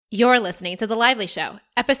You're listening to The Lively Show,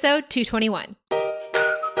 episode 221.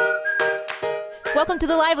 Welcome to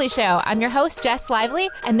The Lively Show. I'm your host, Jess Lively,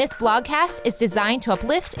 and this blogcast is designed to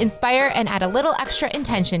uplift, inspire, and add a little extra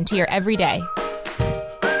intention to your everyday.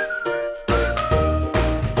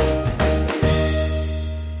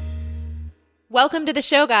 Welcome to the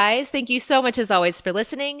show, guys. Thank you so much, as always, for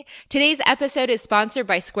listening. Today's episode is sponsored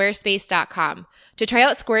by Squarespace.com. To try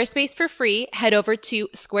out Squarespace for free, head over to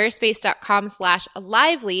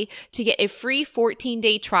squarespace.com/lively to get a free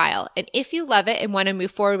 14-day trial. And if you love it and want to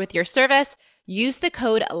move forward with your service, use the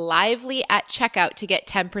code LIVELY at checkout to get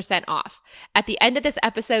 10% off. At the end of this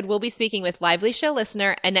episode, we'll be speaking with Lively Show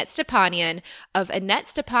listener Annette Stepanian of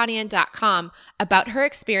AnnetteStepanian.com about her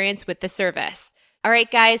experience with the service. All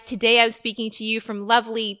right, guys, today I'm speaking to you from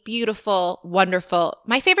lovely, beautiful, wonderful,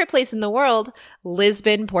 my favorite place in the world,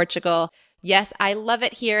 Lisbon, Portugal. Yes, I love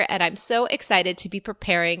it here, and I'm so excited to be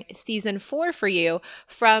preparing season 4 for you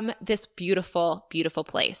from this beautiful, beautiful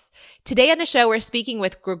place. Today on the show, we're speaking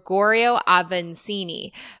with Gregorio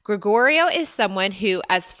Avanzini. Gregorio is someone who,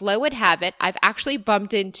 as Flo would have it, I've actually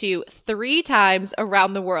bumped into 3 times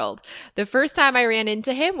around the world. The first time I ran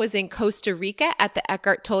into him was in Costa Rica at the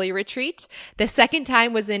Eckhart Tolle retreat. The second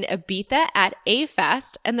time was in Ibiza at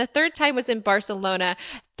A-Fest, and the third time was in Barcelona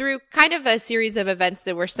through kind of a series of events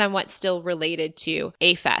that were somewhat still related to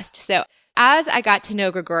A-Fest. So as I got to know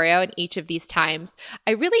Gregorio in each of these times,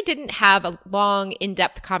 I really didn't have a long,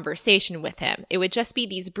 in-depth conversation with him. It would just be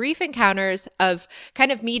these brief encounters of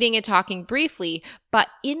kind of meeting and talking briefly. But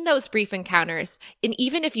in those brief encounters, and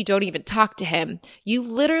even if you don't even talk to him, you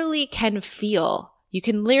literally can feel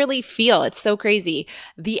it's so crazy,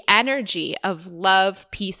 the energy of love,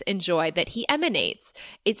 peace, and joy that he emanates.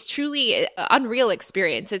 It's truly an unreal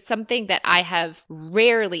experience. It's something that I have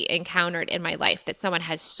rarely encountered in my life, that someone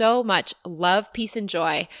has so much love, peace, and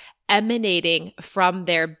joy emanating from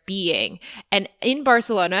their being. And in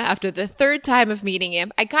Barcelona, after the third time of meeting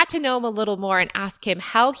him, I got to know him a little more and ask him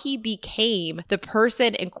how he became the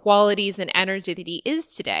person and qualities and energy that he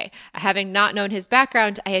is today. Having not known his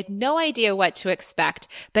background, I had no idea what to expect,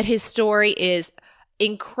 but his story is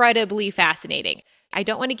incredibly fascinating. I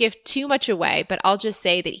don't want to give too much away, but I'll just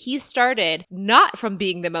say that he started not from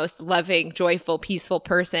being the most loving, joyful, peaceful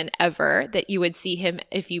person ever that you would see him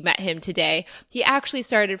if you met him today. He actually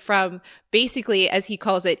started from basically, as he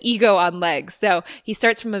calls it, ego on legs. So he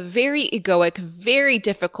starts from a very egoic, very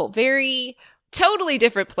difficult, very totally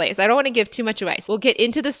different place. I don't want to give too much away. So we'll get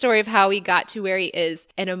into the story of how he got to where he is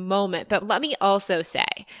in a moment. But let me also say,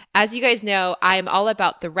 as you guys know, I am all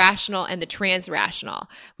about the rational and the trans-rational.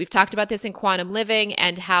 We've talked about this in quantum living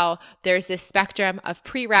and how there's this spectrum of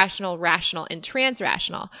pre-rational, rational, and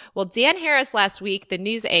trans-rational. Well, Dan Harris last week, the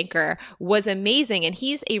news anchor, was amazing, and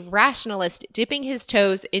he's a rationalist dipping his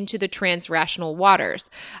toes into the trans-rational waters.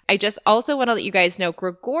 I just also want to let you guys know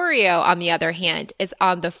Gregorio, on the other hand, is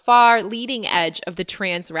on the far leading edge of the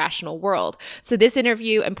trans-rational world. So this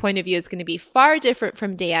interview and point of view is going to be far different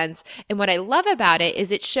from Dan's. And what I love about it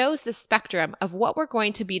is it shows the spectrum of what we're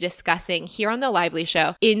going to be discussing here on The Lively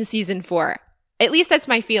Show in season 4. At least that's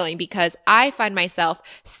my feeling, because I find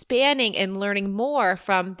myself spanning and learning more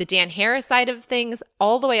from the Dan Harris side of things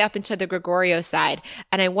all the way up into the Gregorio side.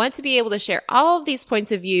 And I want to be able to share all of these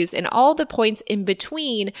points of views and all the points in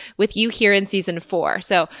between with you here in season 4.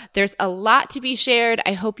 So there's a lot to be shared.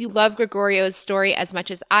 I hope you love Gregorio's story as much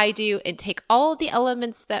as I do and take all of the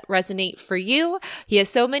elements that resonate for you. He has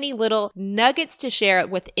so many little nuggets to share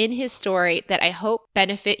within his story that I hope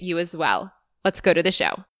benefit you as well. Let's go to the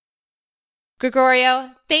show.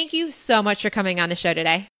 Gregorio, thank you so much for coming on the show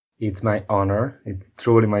today. It's my honor. It's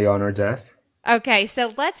truly my honor, Jess. Okay,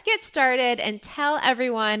 so let's get started and tell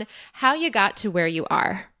everyone how you got to where you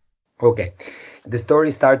are. Okay. The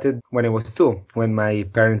story started when I was 2, when my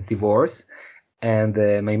parents divorced. And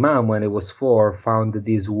my mom, when I was 4, found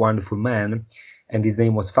this wonderful man, and his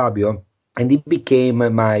name was Fabio. And he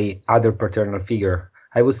became my other paternal figure.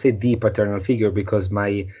 I would say the paternal figure, because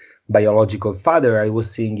my biological father, I was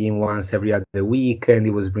seeing him once every other week, and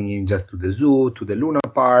he was bringing him just to the zoo, to the Luna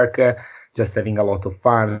Park, just having a lot of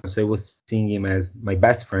fun. So I was seeing him as my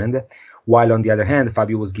best friend, while on the other hand,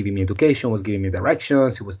 Fabio was giving me education, was giving me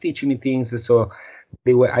directions, he was teaching me things. So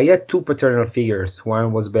I had 2 paternal figures.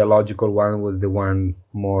 One was biological, one was the one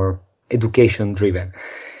more education driven.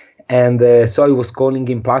 And so I was calling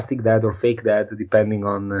him plastic dad or fake dad, depending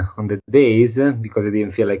on the days, because I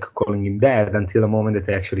didn't feel like calling him dad until the moment that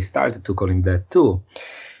I actually started to call him dad too.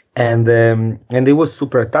 And I was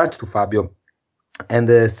super attached to Fabio.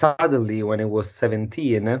 And suddenly, when I was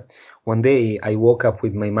 17, one day I woke up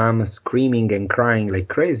with my mom screaming and crying like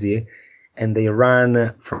crazy. and I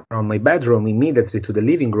ran from my bedroom immediately to the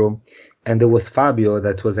living room, and there was Fabio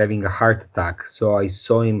that was having a heart attack. So I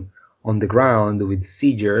saw him on the ground with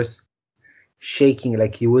seizures, shaking,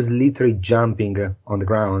 like he was literally jumping on the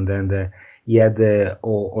ground, and he had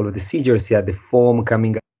all of the seizures. He had the foam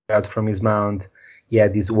coming out from his mouth. He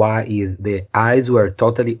had the eyes were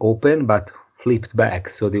totally open but flipped back,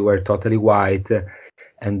 so they were totally white,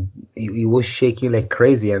 and he was shaking like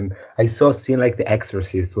crazy. And I saw a scene like The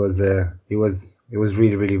Exorcist. It was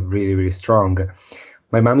really, really, really, really strong.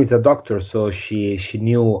 My mom is a doctor, so she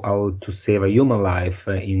knew how to save a human life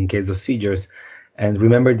in case of seizures. And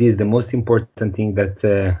remember this, the most important thing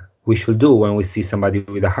that we should do when we see somebody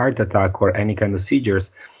with a heart attack or any kind of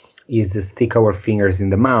seizures is stick our fingers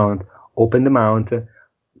in the mouth, open the mouth,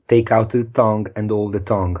 take out the tongue, and hold the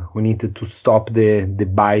tongue. We need to stop the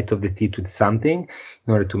bite of the teeth with something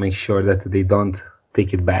in order to make sure that they don't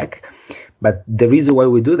take it back. But the reason why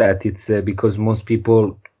we do that, it's because most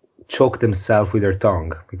people choke themselves with their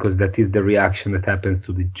tongue, because that is the reaction that happens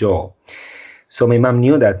to the jaw. So my mom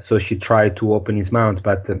knew that, so she tried to open his mouth,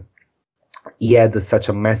 but he had such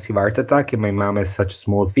a massive heart attack, and my mom has such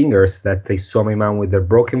small fingers that I saw my mom with her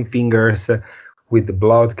broken fingers, with the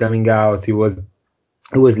blood coming out. It was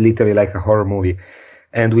literally like a horror movie.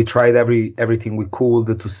 And we tried everything we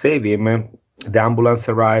could to save him. The ambulance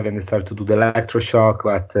arrived and they started to do the electroshock,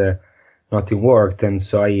 but nothing worked. And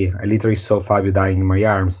so I literally saw Fabio dying in my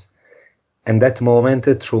arms. And that moment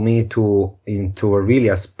threw me into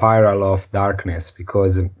a spiral of darkness,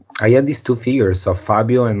 because I had these two figures of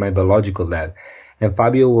Fabio and my biological dad. And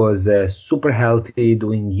Fabio was super healthy,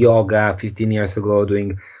 doing yoga 15 years ago,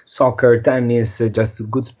 doing soccer, tennis, just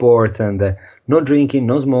good sports, and no drinking,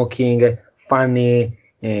 no smoking, funny,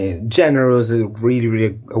 generous, really,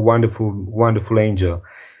 really a wonderful, wonderful angel.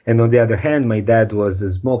 And on the other hand, my dad was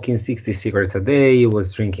smoking 60 cigarettes a day. He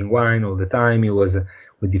was drinking wine all the time. He was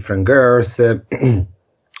with different girls,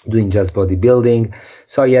 doing just bodybuilding.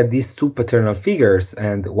 So I had these two paternal figures,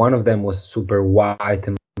 and one of them was super white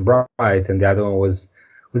and bright, and the other one was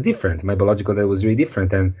different. My biological dad was really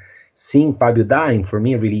different. And seeing Fabio dying, for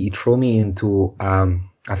me, really, it threw me into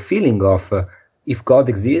a feeling of if God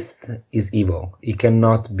exists, is evil. It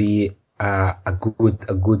cannot be a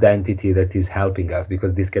good entity that is helping us,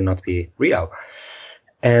 because this cannot be real.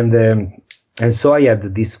 And so I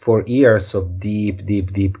had these 4 years of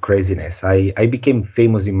deep craziness. I became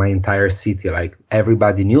famous in my entire city. Like,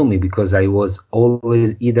 everybody knew me because I was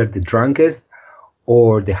always either the drunkest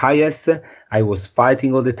or the highest. I was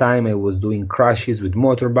fighting all the time. I was doing crashes with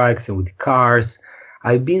motorbikes and with cars.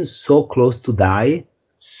 I've been so close to die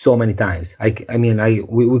so many times.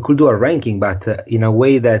 We could do a ranking, but in a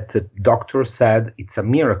way that doctors said it's a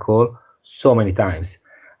miracle, so many times.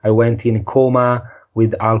 I went in coma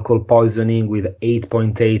with alcohol poisoning with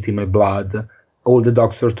 8.8 in my blood. All the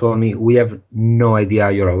doctors told me, we have no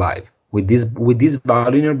idea you're alive. With this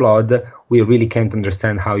value in your blood, we really can't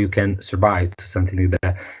understand how you can survive to something like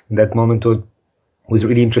that. In that moment was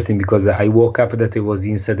really interesting, because I woke up that I was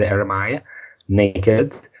inside the RMI,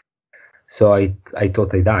 naked. So I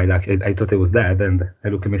thought I died. Actually, I thought I was dead, and I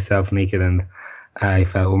looked at myself naked, and I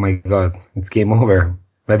felt, oh my God, it's game over.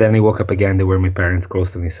 But then I woke up again. They were my parents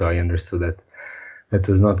close to me, so I understood that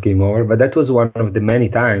was not game over. But that was one of the many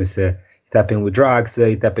times. It happened with drugs.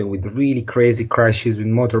 It happened with really crazy crashes with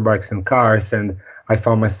motorbikes and cars. And I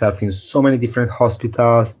found myself in so many different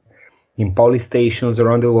hospitals, in police stations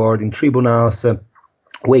around the world, in tribunals,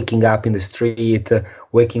 waking up in the street,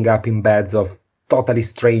 waking up in beds of totally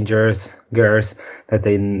strangers, girls that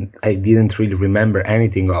I didn't really remember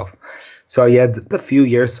anything of. So I had a few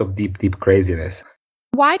years of deep craziness.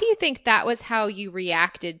 Why do you think that was how you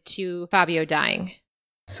reacted to Fabio dying?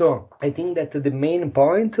 So I think that the main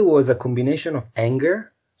point was a combination of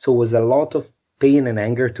anger. So it was a lot of pain and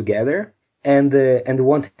anger together, and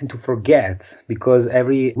wanting to forget, because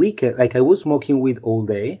every weekend, like, I was smoking weed all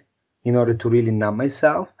day in order to really numb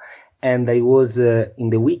myself. And I was, in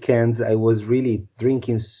the weekends, I was really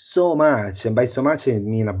drinking so much. And by so much, I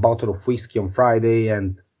mean a bottle of whiskey on Friday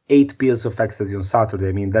and 8 pills of ecstasy on Saturday.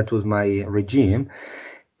 I mean, that was my regime.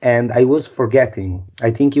 And I was forgetting. I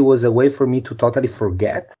think it was a way for me to totally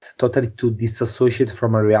forget, totally to disassociate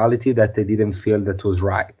from a reality that I didn't feel that was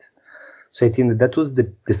right. So I think that was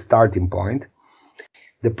the starting point.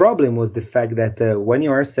 The problem was the fact that when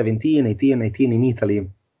you are 17, 18, 19 in Italy,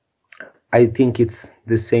 I think it's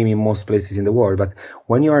the same in most places in the world, but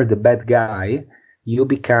when you are the bad guy, you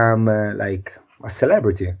become like a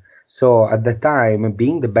celebrity. So at that time,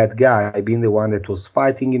 being the bad guy, being the one that was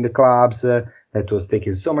fighting in the clubs, that was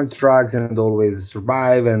taking so much drugs and always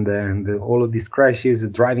survive, and all of these crashes,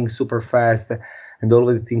 driving super fast, and all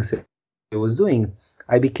of the things I was doing,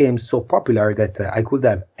 I became so popular that I could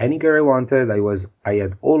have any girl I wanted. I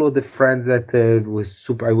had all of the friends that I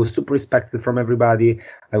was super respected from everybody.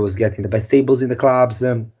 I was getting the best tables in the clubs.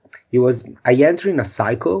 I entered in a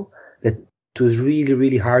cycle that it was really,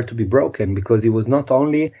 really hard to be broken, because it was not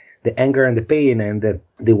only the anger and the pain and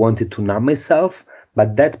they wanted to numb myself,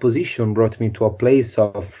 but that position brought me to a place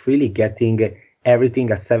of really getting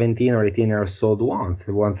everything a 17 or 18 years old wants.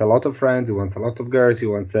 He wants a lot of friends, he wants a lot of girls, he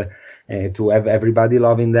wants to have everybody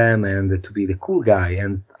loving them and to be the cool guy.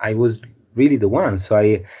 And I was really the one. So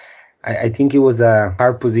I think it was a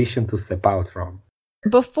hard position to step out from.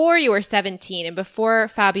 Before you were 17 and before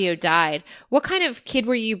Fabio died, what kind of kid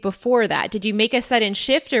were you before that? Did you make a sudden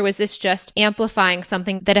shift, or was this just amplifying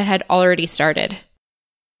something that had already started?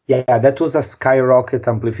 Yeah, that was a skyrocket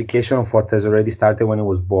amplification of what has already started when I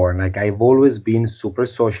was born. Like, I've always been super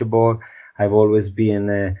sociable. I've always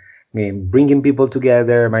been bringing people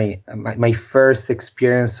together. My first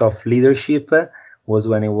experience of leadership was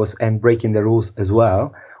when I was, and breaking the rules as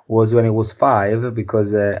well, was when I was 5,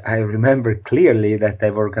 because I remember clearly that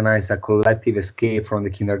I've organized a collective escape from the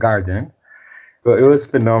kindergarten. But it was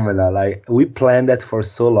phenomenal. Like, we planned that for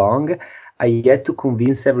so long. I had to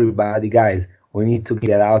convince everybody, guys, we need to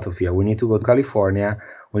get out of here. We need to go to California.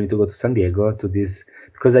 We need to go to San Diego to this,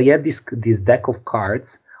 because I had this deck of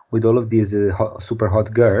cards with all of these super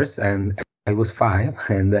hot girls, and I was 5,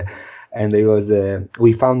 and it was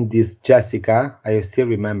we found this Jessica. I still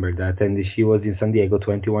remember that, and she was in San Diego,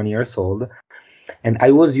 21 years old, and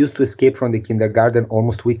I was used to escape from the kindergarten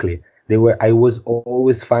almost weekly. I was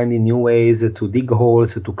always finding new ways to dig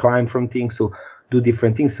holes, to climb from things, to do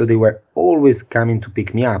different things. So they were always coming to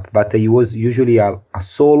pick me up, but it was usually a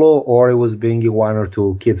solo, or I was bringing 1 or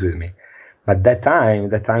 2 kids with me. But that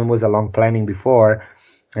time was a long planning before,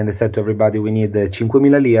 and I said to everybody, we need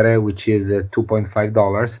 5,000 lire, which is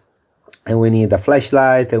 $2.5, and we need a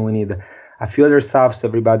flashlight, and we need a few other stuff. So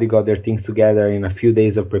everybody got their things together in a few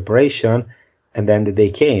days of preparation, and then the day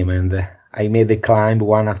came, and I made the climb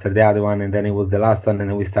one after the other one, and then it was the last one, and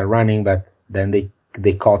then we start running, but then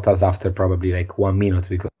they caught us after probably like 1 minute,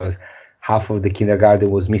 because half of the kindergarten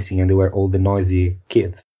was missing and they were all the noisy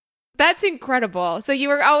kids. That's incredible. So you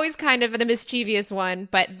were always kind of the mischievous one,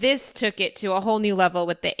 but this took it to a whole new level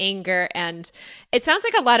with the anger. And it sounds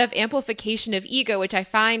like a lot of amplification of ego, which I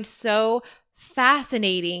find so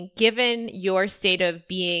fascinating given your state of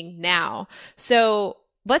being now. So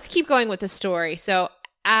let's keep going with the story. So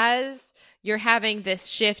as you're having this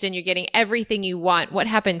shift and you're getting everything you want, what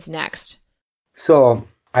happens next? So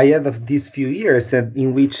I had these few years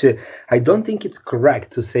in which I don't think it's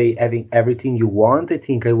correct to say having everything you want. I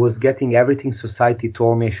think I was getting everything society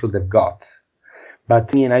told me I should have got.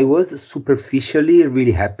 But I was superficially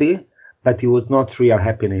really happy, but it was not real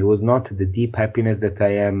happiness. It was not the deep happiness that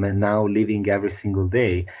I am now living every single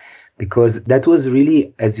day. Because that was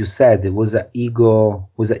really, as you said, it was an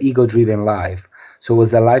ego-driven life. So it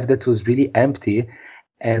was a life that was really empty,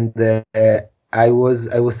 and I was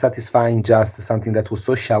satisfying just something that was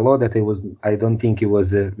so shallow that I don't think it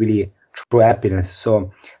was really true happiness.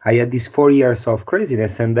 So I had these 4 years of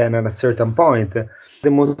craziness, and then at a certain point,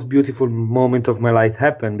 the most beautiful moment of my life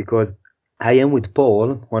happened, because I am with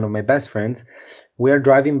Paul, one of my best friends. We are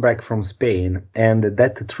driving back from Spain, and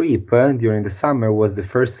that trip during the summer was the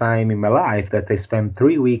first time in my life that I spent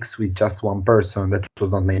 3 weeks with just one person that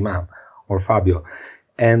was not my mom or Fabio.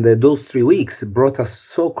 And those 3 weeks brought us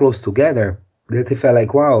so close together that I felt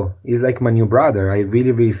like, wow, he's like my new brother. I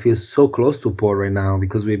really, really feel so close to Paul right now,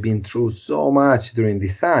 because we've been through so much during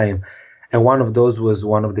this time. And one of those was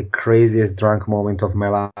one of the craziest drunk moments of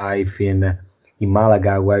my life in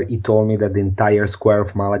Malaga, where he told me that the entire square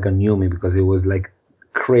of Malaga knew me, because it was like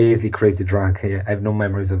crazy drunk. I have no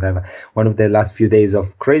memories of that. One of the last few days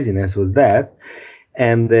of craziness was that.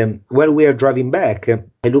 And while we are driving back,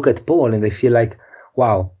 I look at Paul and I feel like,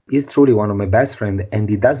 wow, he's truly one of my best friends, and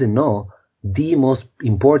he doesn't know the most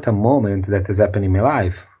important moment that has happened in my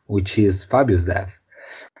life, which is Fabio's death.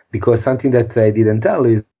 Because something that I didn't tell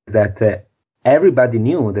is that everybody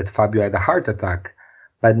knew that Fabio had a heart attack,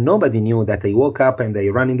 but nobody knew that I woke up and I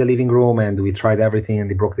ran in the living room and we tried everything, and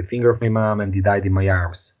he broke the finger of my mom and he died in my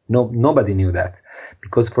arms. Nobody knew that,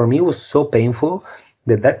 because for me it was so painful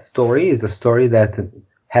that story is a story that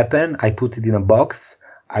happened. I put it in a box.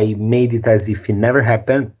 I made it as if it never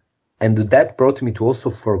happened. And that brought me to also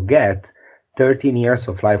forget 13 years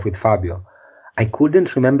of life with Fabio. I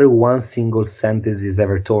couldn't remember one single sentence he's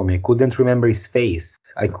ever told me. I couldn't remember his face.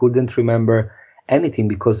 I couldn't remember anything,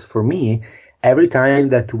 because for me, every time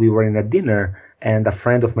that we were in a dinner and a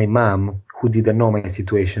friend of my mom who didn't know my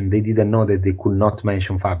situation, they didn't know that they could not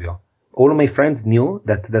mention Fabio. All of my friends knew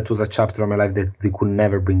that that was a chapter of my life that they could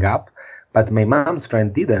never bring up, but my mom's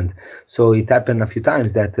friend didn't. So it happened a few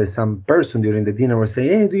times that some person during the dinner was saying,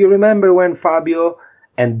 hey, do you remember when Fabio?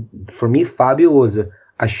 And for me, Fabio was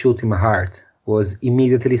a shoot in my heart, was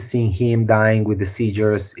immediately seeing him dying with the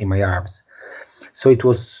seizures in my arms. So it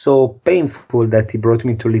was so painful that he brought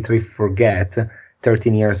me to literally forget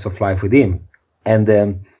 13 years of life with him. And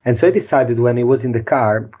so I decided when I was in the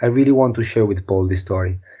car, I really want to share with Paul this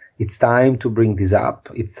story. It's time to bring this up.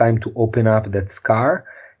 It's time to open up that scar.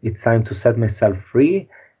 It's time to set myself free.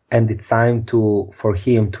 And it's time for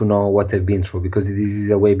him to know what I've been through, because this is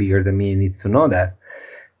a way bigger than me. He needs to know that.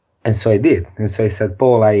 And so I did. And so I said,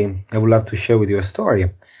 Paul, I would love to share with you a story.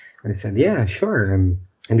 And he said, yeah, sure. And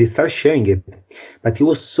he started sharing it. But it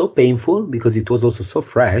was so painful because it was also so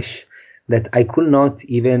fresh that I could not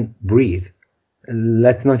even breathe.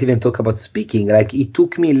 Let's not even talk about speaking. Like, it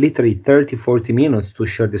took me literally 30, 40 minutes to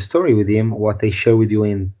share the story with him, what I share with you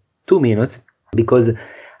in 2 minutes, because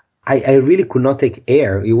I really could not take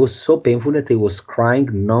air. It was so painful that I was crying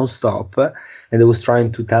nonstop, and I was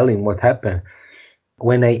trying to tell him what happened.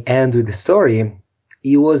 When I end with the story,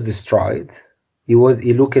 he was destroyed. He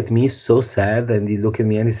looked at me so sad, and he looked at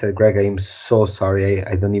me and he said, Greg, I am so sorry.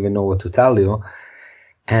 I don't even know what to tell you.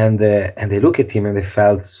 And I looked at him and I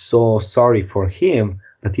felt so sorry for him,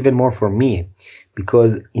 but even more for me,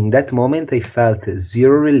 because in that moment I felt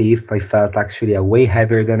zero relief. I felt actually a way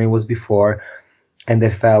heavier than I was before. And I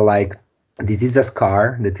felt like this is a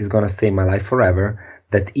scar that is going to stay in my life forever.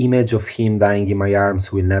 That image of him dying in my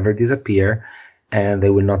arms will never disappear, and I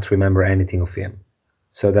will not remember anything of him.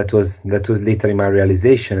 So that was literally my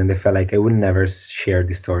realization, and I felt like I will never share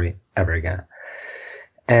this story ever again.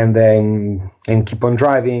 And keep on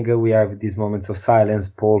driving. We have these moments of silence.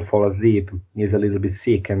 Paul falls asleep. He's a little bit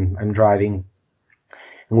sick, and I'm driving.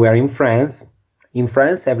 And we are in France. In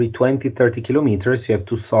France, every 20, 30 kilometers, you have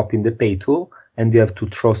to stop in the pay tool, and you have to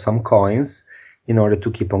throw some coins in order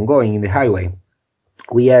to keep on going in the highway.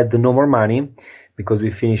 We had no more money because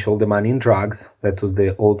we finished all the money in drugs. That was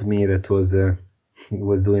the old me that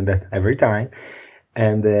was doing that every time.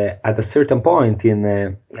 And at a certain point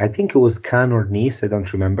in, I think it was Cannes or Nice, I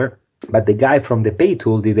don't remember, but the guy from the pay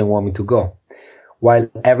tool didn't want me to go, while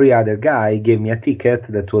every other guy gave me a ticket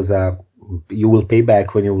that was you will pay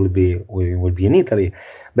back when you will be in Italy.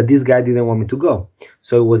 But this guy didn't want me to go.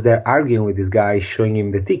 So I was there arguing with this guy, showing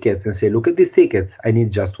him the tickets and say, look at these tickets. I need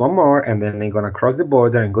just one more, and then I'm going to cross the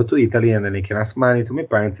border and go to Italy, and then I can ask money to my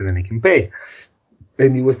parents, and then I can pay.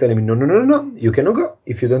 And he was telling me, no, you cannot go.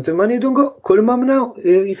 If you don't have money, don't go. Call your mom now.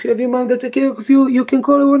 If you have your mom that take care of you, you can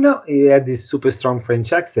call her now. He had this super strong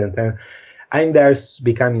French accent, and I'm there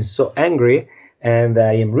becoming so angry, and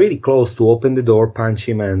I am really close to open the door, punch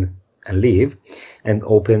him, and leave, and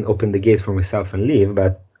open the gate for myself and leave.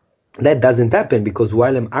 But that doesn't happen, because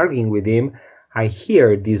while I'm arguing with him, I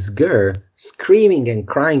hear this girl screaming and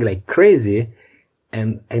crying like crazy,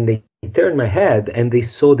 and they turned my head and they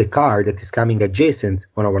saw the car that is coming adjacent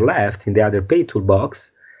on our left in the other pay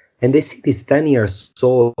toolbox, and they see this 10 years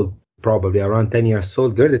old, probably around 10 years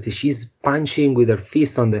old girl that she's punching with her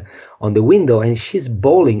fist on the window, and she's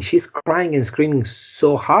bawling, she's crying and screaming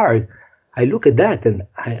so hard. I look at that and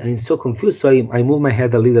I'm so confused, so I move my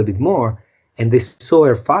head a little bit more, and they saw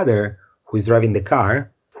her father, who is driving the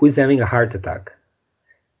car, who is having a heart attack.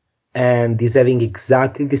 And he's having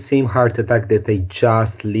exactly the same heart attack that I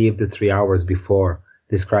just lived 3 hours before,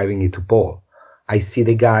 describing it to Paul. I see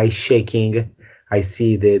the guy shaking. I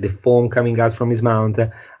see the foam coming out from his mouth.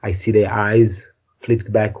 I see the eyes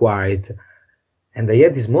flipped back white. And I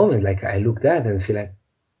had this moment, like, I looked at and feel like,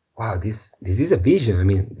 wow, this is a vision. I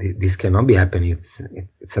mean, this cannot be happening.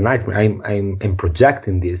 It's a nightmare. I'm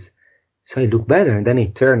projecting this. So I look better, and then I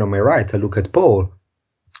turn on my right. I look at Paul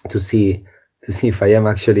to see if I am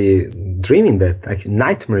actually dreaming that, like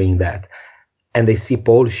nightmaring that. And I see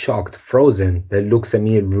Paul shocked, frozen, that looks at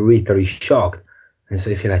me literally shocked. And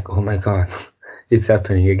so I feel like, oh my God, it's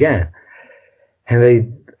happening again.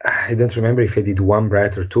 And I don't remember if I did one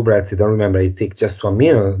breath or two breaths. I don't remember. I take just 1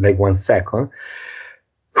 minute, like 1 second.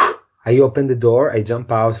 I open the door. I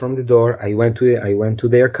jump out from the door. I went to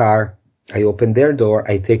their car. I open their door.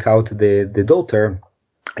 I take out the daughter.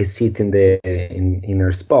 I sit in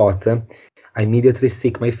her spot. I immediately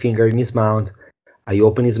stick my finger in his mouth. I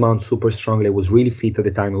open his mouth super strongly. I was really fit at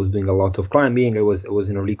the time. I was doing a lot of climbing. I was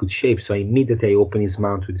in a really good shape. So I immediately open his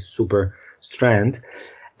mouth with super strength,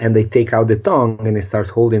 and I take out the tongue and I start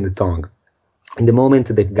holding the tongue. In the moment,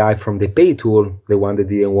 the guy from the pay tool, the one that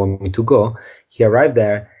didn't want me to go, he arrived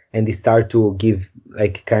there and he started to give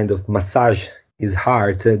like kind of massage his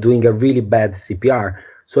heart, doing a really bad CPR.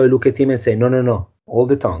 So I look at him and say, no, hold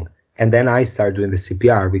the tongue. And then I started doing the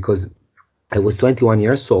CPR because I was 21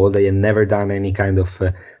 years old. I had never done any kind of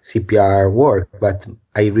CPR work, but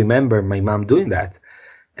I remember my mom doing that.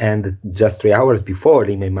 And just 3 hours before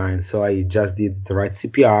in my mind. So I just did the right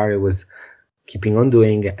CPR. I was keeping on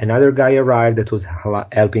doing. Another guy arrived that was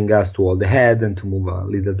helping us to hold the head and to move a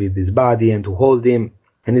little bit his body and to hold him.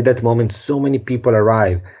 And at that moment, so many people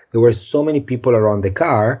arrived. There were so many people around the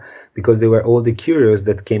car because they were all the curious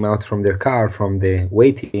that came out from their car, from the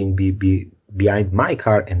waiting behind my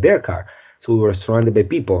car and their car. So we were surrounded by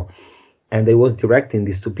people. And I was directing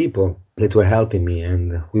these two people that were helping me,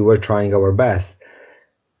 and we were trying our best.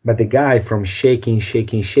 But the guy, from shaking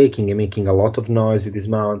and making a lot of noise with his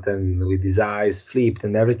mouth and with his eyes flipped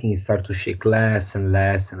and everything, he started to shake less and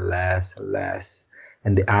less and less and less.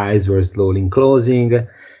 And the eyes were slowly closing,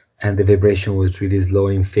 and the vibration was really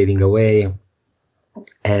slowly fading away.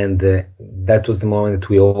 And that was the moment that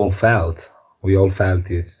we all felt.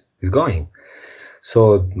 He's going.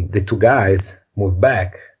 So the two guys moved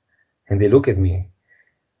back, and they look at me.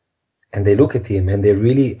 And they look at him, and I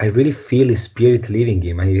really feel his spirit leaving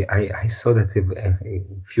him. I saw that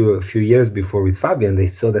a few years before with Fabio, and I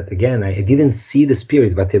saw that again. I didn't see the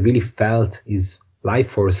spirit, but I really felt his life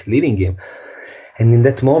force leaving him. And in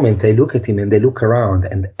that moment, I look at him, and they look around,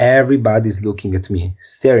 and everybody's looking at me,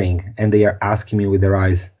 staring, and they are asking me with their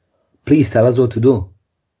eyes, "Please tell us what to do.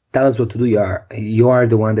 Tell us what to do. You are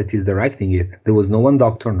the one that is directing it." There was no one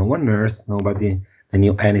doctor, no one nurse, nobody that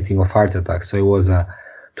knew anything of heart attacks. So it was a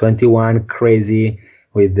 21 crazy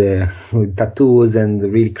with tattoos and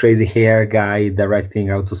really crazy hair guy directing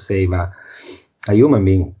how to save a human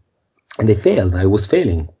being. And they failed. I was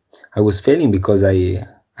failing because I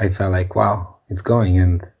felt like, wow, it's going,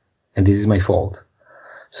 and this is my fault.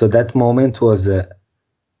 So that moment was,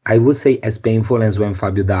 I would say, as painful as when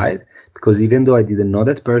Fabio died, because even though I didn't know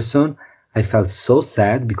that person, I felt so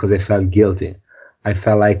sad because I felt guilty. I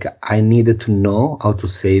felt like I needed to know how to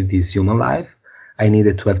save this human life. I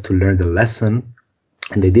needed to have to learn the lesson,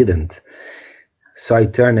 and they didn't. So I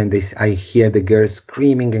turn and I hear the girls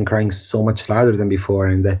screaming and crying so much louder than before.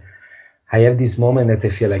 And I have this moment that I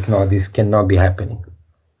feel like, no, this cannot be happening.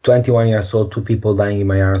 21 years old, two people dying in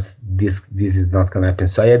my arms, this is not going to happen.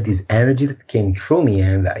 So I had this energy that came through me,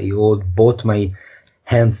 and I held both my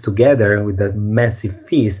hands together with that massive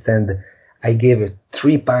fist, and I gave it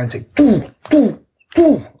 3 punches, and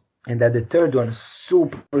at the third one,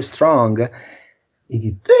 super strong, he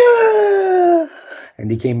did, and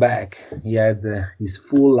he came back. He had his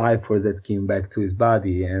full life force that came back to his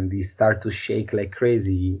body, and he started to shake like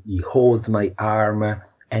crazy. He holds my arm,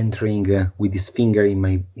 entering with his finger in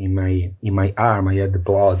my arm. I had the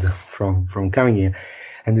blood from coming in,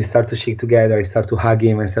 and we start to shake together. I start to hug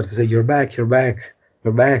him. I start to say, "You're back.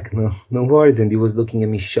 No worries." And he was looking at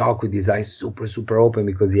me shocked with his eyes super open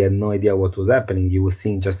because he had no idea what was happening. He was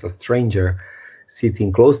seeing just a stranger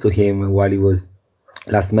sitting close to him while he was,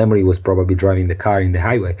 last memory was probably driving the car in the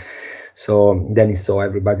highway. So then he saw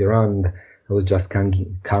everybody around. I was just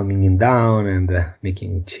calming him down and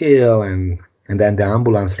making him chill. And then the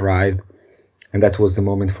ambulance arrived. And that was the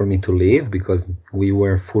moment for me to leave because we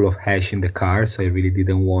were full of hash in the car. So I really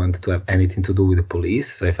didn't want to have anything to do with the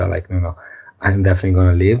police. So I felt like, no, I'm definitely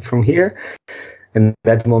going to leave from here. And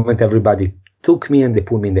that moment, everybody took me and they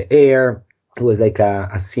put me in the air. It was like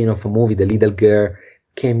a scene of a movie. The little girl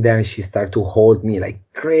came there and she started to hold me like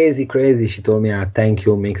crazy. She told me a thank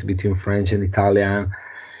you mix between French and Italian.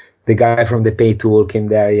 The guy from the pay tool came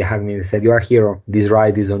there, he hugged me and said, "You are a hero. This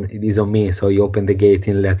ride is on me." So he opened the gate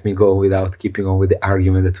and let me go without keeping on with the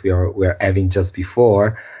argument that we were having just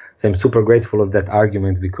before. So I'm super grateful of that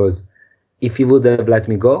argument because if he would have let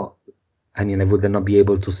me go, I would not be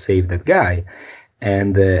able to save that guy.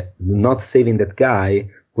 And not saving that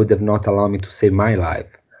guy would have not allowed me to save my life.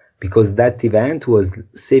 Because that event was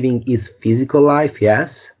saving his physical life,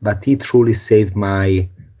 yes, but he truly saved my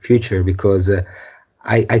future because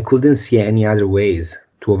I couldn't see any other ways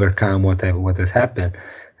to overcome what has happened.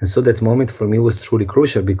 And so that moment for me was truly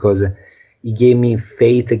crucial because it gave me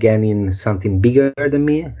faith again in something bigger than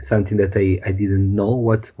me, something that I didn't know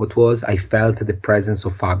what was. I felt the presence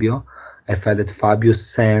of Fabio. I felt that Fabio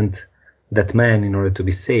sent that man in order to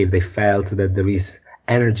be saved. I felt that there is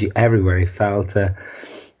energy everywhere. I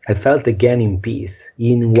felt again in peace.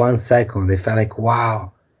 In 1 second, I felt like,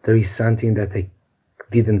 wow, there is something that I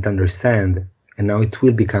didn't understand. And now it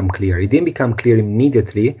will become clear. It didn't become clear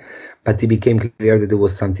immediately, but it became clear that there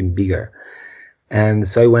was something bigger. And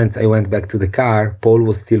so I went back to the car. Paul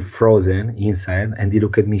was still frozen inside, and he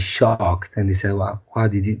looked at me shocked, and he said, wow,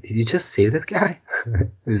 did you just save that guy?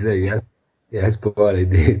 I said, yes, Paul, I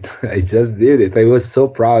did. I just did it. I was so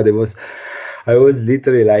proud. I was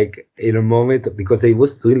literally like in a moment, because I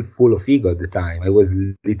was still full of ego at the time. I was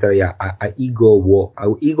literally a ego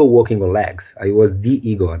walking on legs. I was the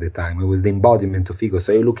ego at the time. I was the embodiment of ego.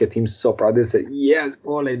 So I look at him so proud and say, yes,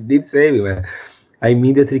 Paul, I did save him. And I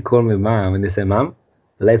immediately called my mom and they said, Mom,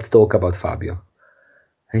 let's talk about Fabio.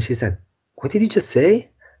 And she said, what did you just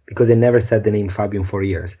say? Because I never said the name Fabio in 4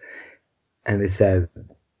 years. And they said,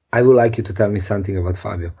 I would like you to tell me something about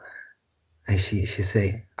Fabio. And she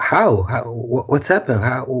say, how? What's happened?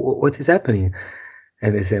 What is happening?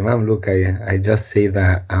 And they say, Mom, look, I just saved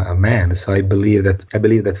a man. So I believe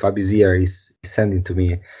that Fabio's here is sending to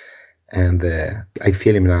me. And I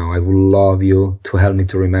feel him now. I would love you to help me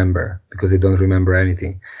to remember, because I don't remember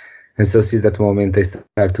anything. And so since that moment, I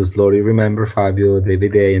start to slowly remember Fabio day by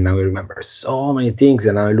day. And now I remember so many things.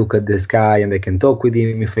 And now I look at the sky and I can talk with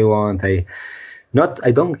him if I want. I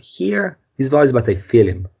don't hear his voice, but I feel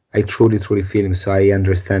him. I truly, truly feel him. So I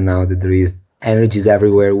understand now that there is energies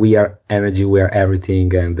everywhere. We are energy, we are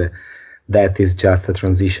everything. And that is just a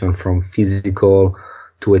transition from physical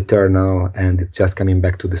to eternal. And it's just coming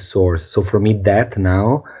back to the source. So for me, that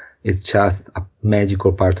now, it's just a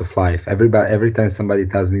magical part of life. Every time somebody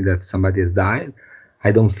tells me that somebody has died,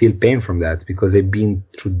 I don't feel pain from that, because I've been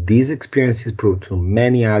through these experiences, through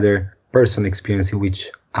many other personal experiences in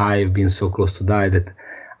which I've been so close to die, that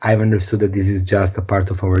I've understood that this is just a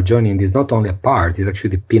part of our journey. And it's not only a part, it's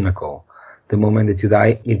actually the pinnacle. The moment that you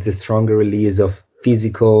die, it's a stronger release of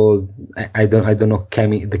physical, I don't know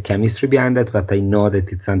the chemistry behind that, but I know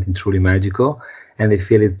that it's something truly magical. And I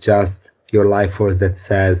feel it's just your life force that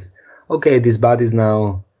says, okay, this body is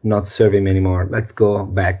now not serving me anymore. Let's go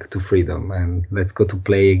back to freedom and let's go to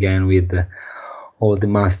play again with all the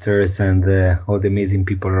masters and all the amazing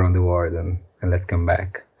people around the world, and let's come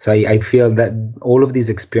back. So I feel that all of these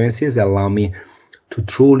experiences allow me to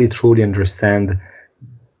truly, truly understand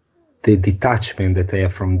the detachment that I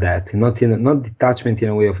have from that. Not detachment in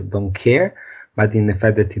a way of don't care, but in the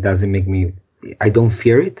fact that it doesn't make me, I don't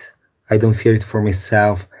fear it. I don't fear it for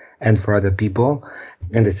myself and for other people.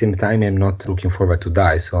 At the same time, I'm not looking forward to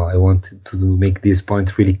die. So I want to make this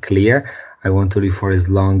point really clear. I want to live for as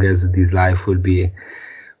long as this life will be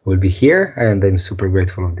here. And I'm super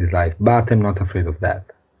grateful of this life, but I'm not afraid of that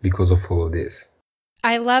because of all of this.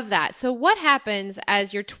 I love that. So what happens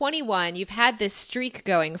as you're 21, you've had this streak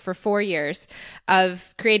going for 4 years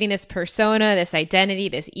of creating this persona, this identity,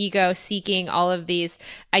 this ego, seeking all of these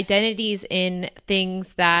identities in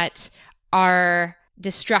things that are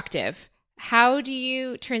destructive. How do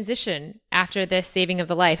you transition after this saving of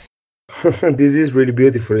the life? This is really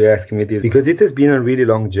beautiful you asking me this, because it has been a really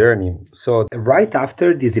long journey. So right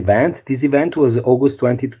after this event was August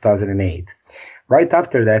 20, 2008. Right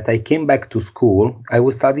after that, I came back to school. I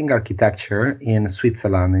was studying architecture in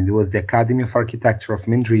Switzerland, and it was the Academy of Architecture of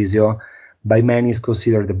Mendrisio. By many is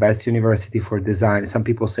considered the best university for design. Some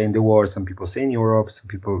people say in the world, some people say in Europe, some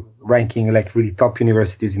people ranking like really top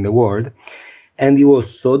universities in the world. And it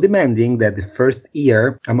was so demanding that the first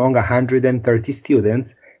year, among 130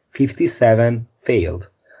 students, 57 failed.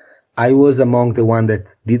 I was among the one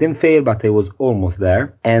that didn't fail, but I was almost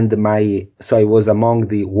there. And so I was among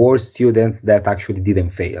the worst students that actually didn't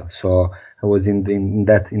fail. So I was in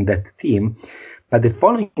that team. But the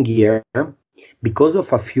following year, because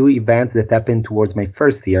of a few events that happened towards my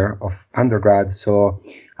first year of undergrad, so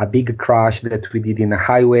a big crash that we did in a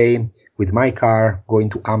highway with my car going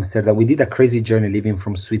to Amsterdam. We did a crazy journey leaving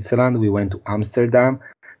from Switzerland. We went to Amsterdam,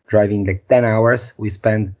 driving like 10 hours. We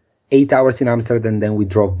spent 8 hours in Amsterdam, then we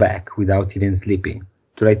drove back without even sleeping,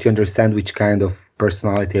 to try to understand which kind of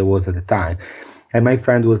personality I was at the time. And my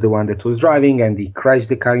friend was the one that was driving, and he crashed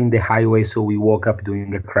the car in the highway. So we woke up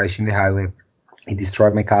doing a crash in the highway. He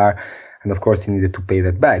destroyed my car. And of course, he needed to pay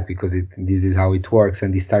that back, because this is how it works.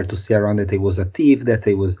 And he started to say around that I was a thief,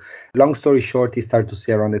 long story short, he started to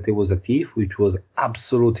say around that I was a thief, which was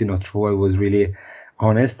absolutely not true. I was really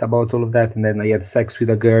honest about all of that. And then I had sex with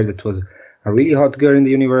a girl that was a really hot girl in the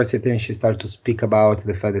university, and she started to speak about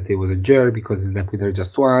the fact that I was a jerk because I slept with her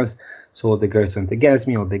just once. So all the girls went against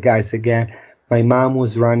me, all the guys again. My mom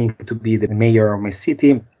was running to be the mayor of my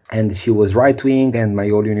city, and she was right-wing, and my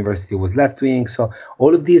old university was left-wing. So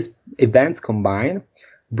all of these events combined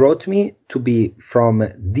brought me to be from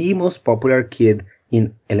the most popular kid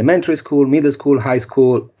in elementary school, middle school, high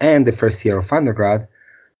school, and the first year of undergrad.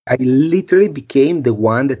 I literally became the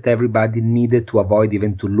one that everybody needed to avoid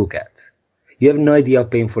even to look at. You have no idea how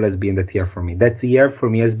painful has been that year for me. That year for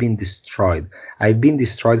me has been destroyed. I've been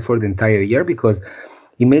destroyed for the entire year, because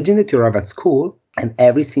imagine that you're at school and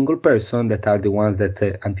every single person that are the ones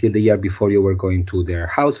that until the year before you were going to their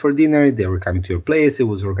house for dinner, they were coming to your place, it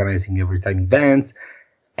was organizing every time events.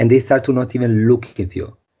 and they start to not even look at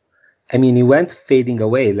you. I mean, it went fading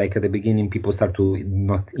away. Like at the beginning, people start to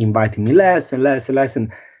not inviting me less and less and less.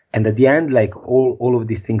 And at the end, like all of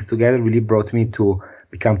these things together really brought me to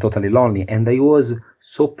become totally lonely. And I was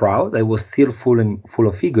so proud. I was still full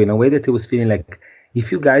of ego in a way that I was feeling like,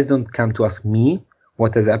 if you guys don't come to ask me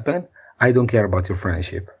what has happened, I don't care about your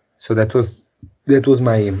friendship. So that was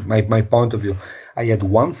my point of view. I had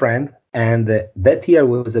one friend, and that year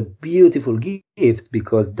was a beautiful gift,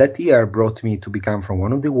 because that year brought me to become from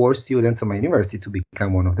one of the worst students of my university to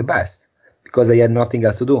become one of the best, because I had nothing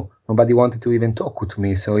else to do. Nobody wanted to even talk to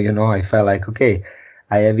me. So, I felt like, okay,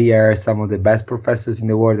 I have here some of the best professors in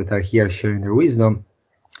the world that are here sharing their wisdom.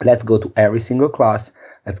 Let's go to every single class.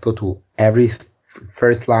 Let's go to every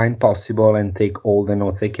first line possible and take all the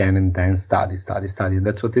notes I can, and then study. And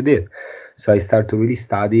that's what I did. So I started to really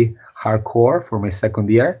study hardcore for my second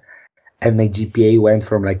year. And my GPA went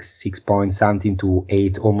from like 6 point something to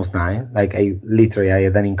 8, almost 9. Like I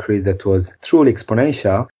had an increase that was truly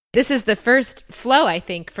exponential. This is the first flow, I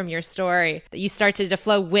think, from your story, that you started to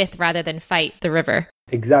flow with rather than fight the river.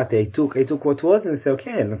 Exactly. I took what was and said,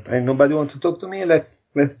 okay, and nobody wants to talk to me. Let's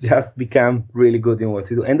just become really good in what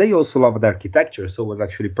we do. And I also loved architecture, so it was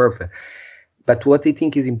actually perfect. But what I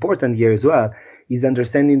think is important here as well is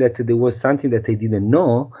understanding that there was something that I didn't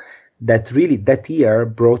know, that really that year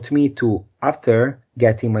brought me to after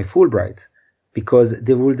getting my Fulbright, because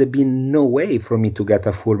there would have been no way for me to get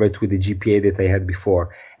a Fulbright with the GPA that I had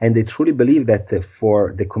before. And I truly believe that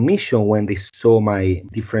for the commission, when they saw my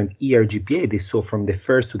different year GPA, they saw from the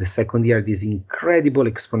first to the second year this incredible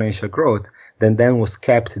exponential growth that then was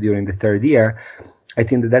kept during the third year. I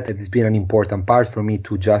think that has been an important part for me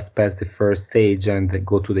to just pass the first stage and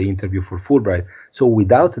go to the interview for Fulbright. So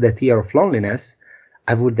without that year of loneliness,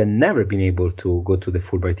 I would have never been able to go to the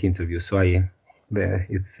Fulbright interview. So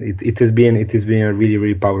it has been a really,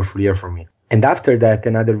 really powerful year for me. And after that,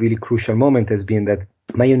 another really crucial moment has been that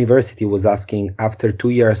my university was asking, after 2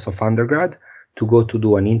 years of undergrad, to go to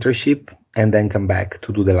do an internship and then come back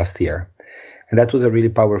to do the last year. And that was a really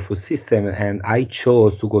powerful system. And I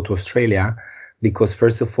chose to go to Australia because,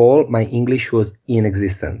 first of all, my English was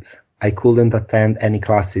inexistent. I couldn't attend any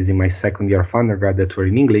classes in my second year of undergrad that were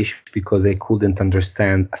in English because I couldn't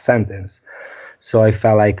understand a sentence. So I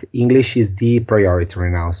felt like English is the priority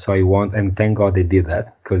right now. So I want, and thank God they did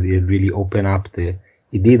that, because it really opened up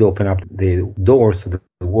the doors to the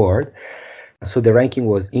world. So the ranking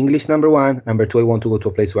was English number 1. Number 2, I want to go to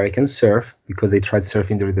a place where I can surf, because they tried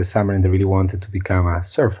surfing during the summer and they really wanted to become a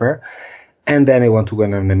surfer. And then I want to go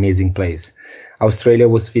in an amazing place. Australia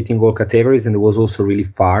was fitting all categories, and it was also really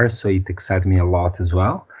far, so it excited me a lot as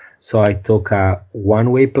well. So I took a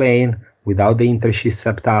one-way plane without the internship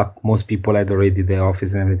set up. Most people had already the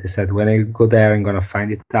office and everything. They said, when I go there, I'm going to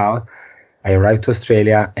find it out. I arrived to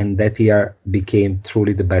Australia, and that year became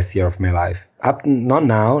truly the best year of my life. Not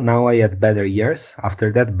now I had better years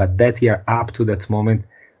after that, but that year up to that moment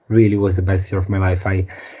really was the best year of my life.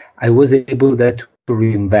 I was able there to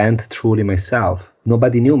reinvent truly myself.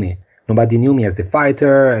 Nobody knew me. Nobody knew me as the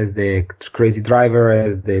fighter, as the crazy driver,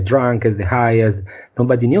 as the drunk, as the high,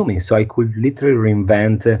 nobody knew me. So I could literally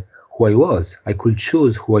reinvent who I was. I could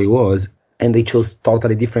choose who I was, and I chose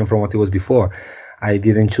totally different from what it was before. I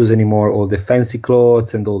didn't choose anymore all the fancy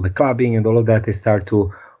clothes and all the clubbing and all of that. I started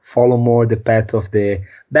to follow more the path of the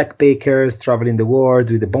backpackers, traveling the world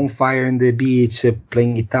with a bonfire in the beach,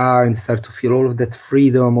 playing guitar, and start to feel all of that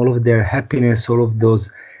freedom, all of their happiness, all of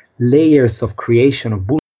those layers of creation of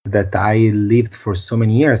bullshit that I lived for so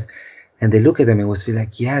many years. And they look at them and was feel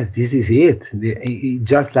like, yes, this is it. It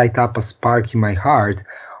just light up a spark in my heart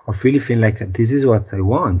of really feeling like this is what I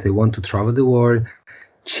want. I want to travel the world,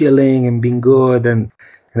 chilling and being good. And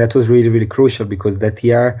that was really, really crucial, because that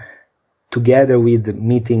year, together with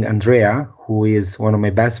meeting Andrea, who is one of my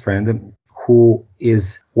best friends, who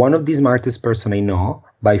is one of the smartest person I know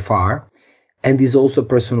by far, and is also a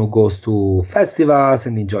person who goes to festivals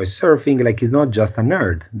and enjoys surfing. Like, he's not just a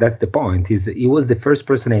nerd. That's the point. He was the first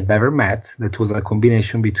person I've ever met that was a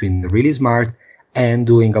combination between really smart and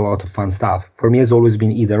doing a lot of fun stuff. For me, it's always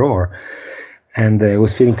been either or. And I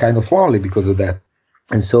was feeling kind of lonely because of that.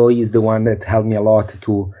 And so he's the one that helped me a lot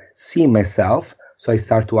to see myself. So I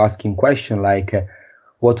start to ask him questions like,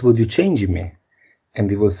 what would you change in me? And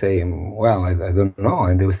he was saying, well, I don't know.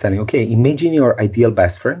 And they was telling, okay, imagine your ideal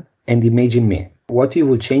best friend and imagine me. What you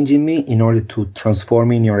will change in me in order to transform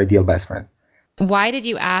me in your ideal best friend? Why did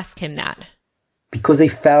you ask him that? Because I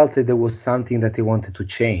felt that there was something that I wanted to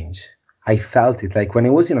change. I felt it. Like when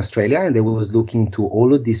I was in Australia and I was looking to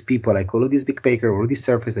all of these people, like all of these backpackers, all of these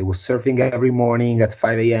surfers, I was surfing every morning at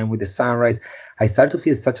 5 a.m. with the sunrise. I started to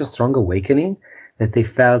feel such a strong awakening that I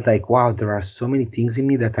felt like, wow, there are so many things in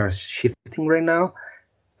me that are shifting right now.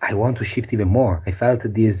 I want to shift even more. I felt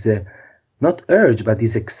this, not urge, but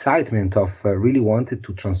this excitement of really wanted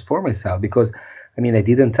to transform myself. Because, I mean, I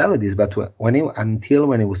didn't tell you this, but until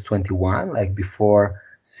when I was 21, like before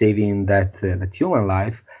saving that human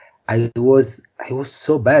life, I was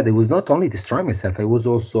so bad. I was not only destroying myself, I was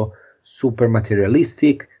also super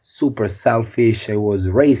materialistic, super selfish. I was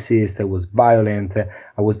racist. I was violent.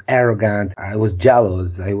 I was arrogant. I was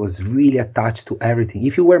jealous. I was really attached to everything.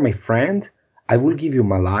 If you were my friend, I will give you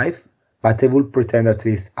my life, but I will pretend at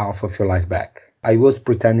least half of your life back. I was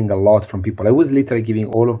pretending a lot from people. I was literally giving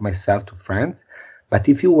all of myself to friends. But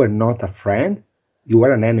if you were not a friend, you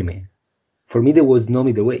were an enemy. For me, there was no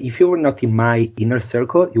middle way. If you were not in my inner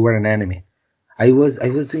circle, you were an enemy. I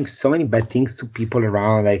was doing so many bad things to people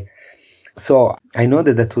around. So I know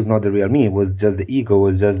that was not the real me. It was just the ego. It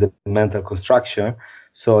was just the mental construction.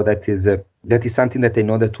 So that is something that I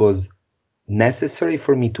know that was necessary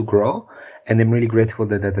for me to grow. And I'm really grateful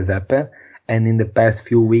that has happened. And in the past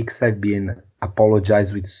few weeks, I've been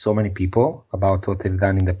apologized with so many people about what I've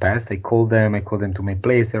done in the past. I called them to my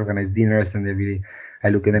place, I organized dinners, and I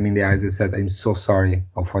look at them in the eyes and said, I'm so sorry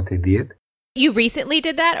of what I did. You recently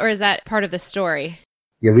did that, or is that part of the story?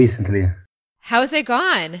 Yeah, recently. How's it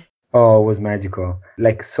gone? Oh, it was magical.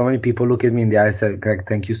 Like, so many people look at me in the eyes and said, Greg,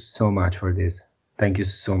 thank you so much for this. Thank you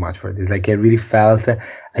so much for this. Like, I really felt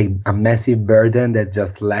a massive burden that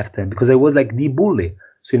just left them, because I was like the bully.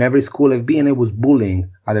 So in every school I've been, I was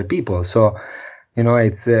bullying other people. So,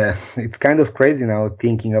 it's kind of crazy now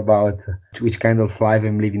thinking about which kind of life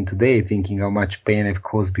I'm living today, thinking how much pain I've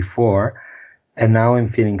caused before. And now I'm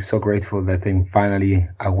feeling so grateful that I'm finally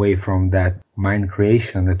away from that mind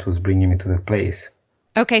creation that was bringing me to that place.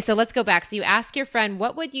 Okay, so let's go back. So you ask your friend,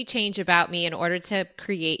 what would you change about me in order to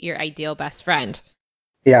create your ideal best friend?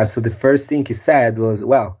 Yeah, so the first thing he said was,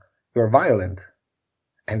 well, you're violent.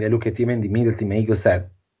 And I look at him and immediately my ego said,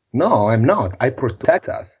 no, I'm not. I protect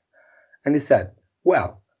us. And he said,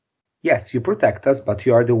 well, yes, you protect us, but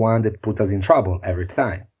you are the one that put us in trouble every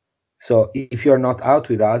time. So if you're not out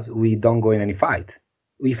with us, we don't go in any fight.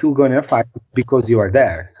 If you go in a fight, because you are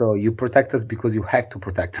there. So you protect us because you have to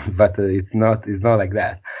protect us, but it's not like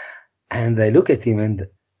that. And I look at him and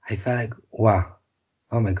I felt like, wow,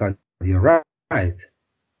 oh my God, you're right.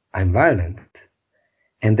 I'm violent.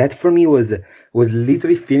 And that for me was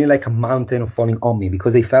literally feeling like a mountain falling on me,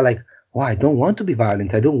 because I felt like, wow, I don't want to be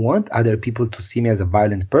violent. I don't want other people to see me as a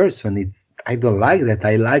violent person. I don't like that.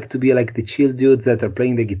 I like to be like the chill dudes that are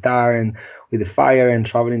playing the guitar and with the fire and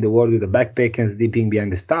traveling the world with a backpack and sleeping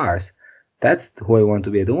behind the stars. That's who I want to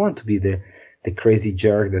be. I don't want to be the crazy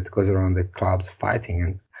jerk that goes around the clubs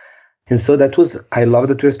fighting. And so I love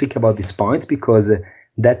that we're speaking about this point, because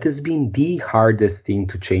that has been the hardest thing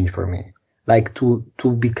to change for me. Like to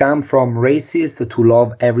become from racist to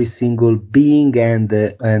love every single being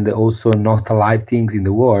and also not alive things in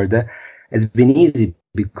the world has been easy,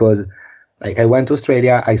 because like I went to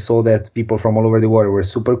Australia, I saw that people from all over the world were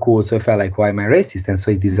super cool, so I felt like, why am I racist? And so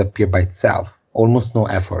it disappeared by itself, almost no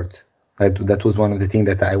effort. That was one of the things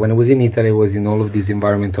that when I was in Italy, I was in all of this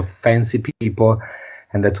environment of fancy people,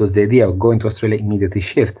 and that was the idea of going to Australia, immediately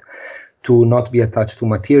shift. To not be attached to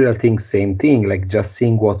material things, same thing, like just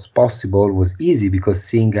seeing what's possible was easy, because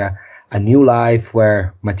seeing a new life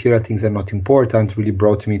where material things are not important really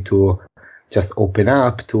brought me to just open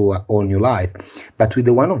up to a whole new life. But with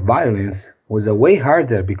the one of violence was a way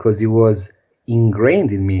harder, because it was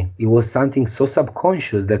ingrained in me. It was something so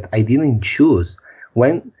subconscious that I didn't choose.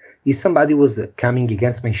 If somebody was coming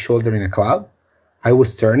against my shoulder in a club, I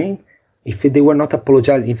was turning. If they were not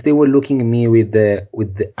apologizing, if they were looking at me with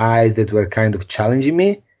the eyes that were kind of challenging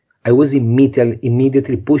me, I was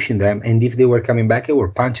immediately pushing them. And if they were coming back, I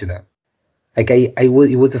would punch them. Like it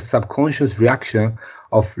was a subconscious reaction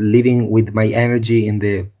of living with my energy in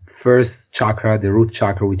the first chakra, the root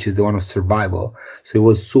chakra, which is the one of survival. So it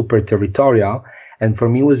was super territorial. And for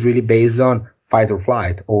me, it was really based on fight or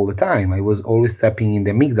flight all the time. I was always stepping in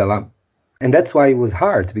the amygdala. And that's why it was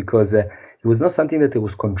hard, because it was not something that I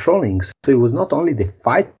was controlling. So it was not only the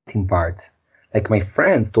fighting part. Like my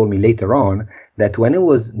friends told me later on that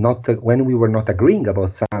when we were not agreeing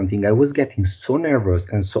about something, I was getting so nervous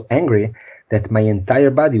and so angry that my entire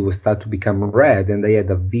body was starting to become red, and I had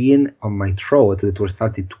a vein on my throat that was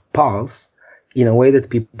starting to pulse in a way that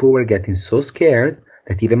people were getting so scared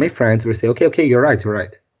that even my friends were saying, okay, you're right.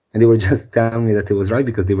 And they were just telling me that it was right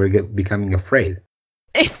because they were becoming afraid.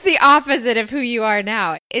 It's the opposite of who you are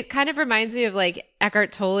now. It kind of reminds me of like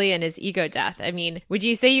Eckhart Tolle and his ego death. I mean, would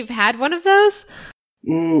you say you've had one of those?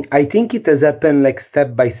 I think it has happened like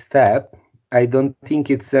step by step. I don't think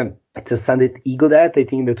it's a sudden ego death. I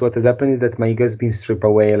think that what has happened is that my ego has been stripped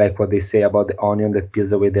away, like what they say about the onion that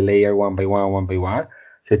peels away the layer one by one, one by one.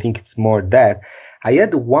 So I think it's more that. I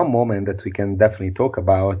had one moment that we can definitely talk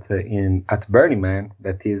about at Burning Man.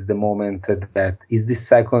 That is the moment that is the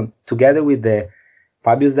second, together with the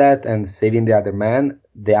Fabio's death and saving the other man.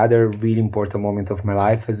 The other really important moment of my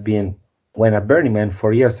life has been when at Burning Man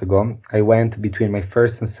 4 years ago, I went between my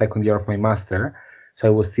first and second year of my master. So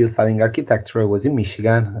I was still studying architecture. I was in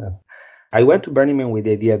Michigan. I went to Burning Man with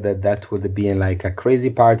the idea that that would be like a crazy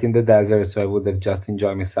party in the desert. So I would have just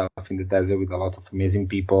enjoyed myself in the desert with a lot of amazing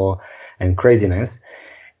people and craziness.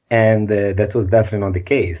 And that was definitely not the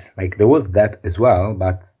case. Like there was that as well.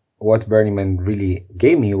 But what Burning Man really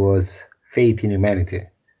gave me was faith in humanity.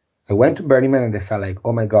 I went to Burning Man and I felt like,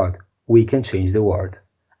 oh my God, we can change the world.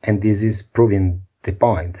 And this is proving the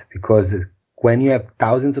point, because when you have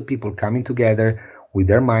thousands of people coming together with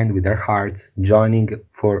their mind, with their hearts, joining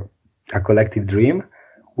for a collective dream,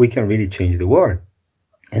 we can really change the world.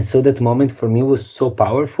 And so that moment for me was so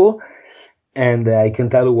powerful. And I can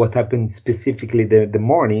tell you what happened specifically the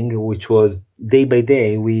morning, which was day by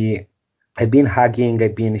day. I've been hugging,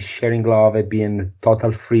 I've been sharing love, I've been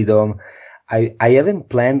total freedom. I haven't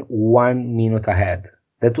planned 1 minute ahead.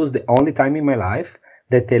 That was the only time in my life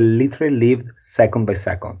that I literally lived second by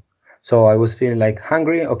second. So I was feeling like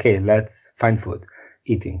hungry. Okay, let's find food.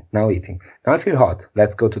 Eating. Now I feel hot.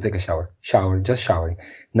 Let's go to take a shower. Just showering.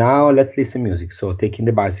 Now let's listen music. So taking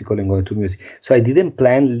the bicycle and going to music. So I didn't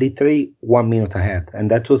plan literally 1 minute ahead.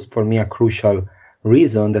 And that was for me a crucial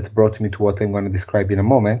reason that brought me to what I'm going to describe in a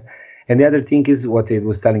moment. And the other thing is what I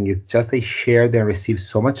was telling you. It's just I shared and received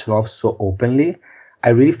so much love so openly. I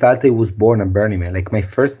really felt I was born at Burning Man. Like my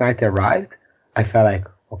first night I arrived, I felt like,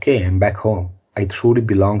 okay, I'm back home. I truly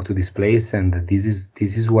belong to this place, and this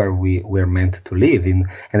is where we're meant to live in.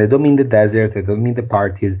 And I don't mean the desert, I don't mean the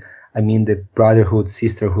parties, I mean the brotherhood,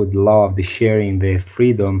 sisterhood, love, the sharing, the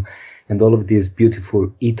freedom, and all of these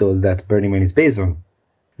beautiful ethos that Burning Man is based on.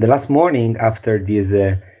 The last morning after this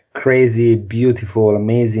crazy, beautiful,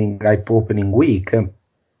 amazing, eye-opening week,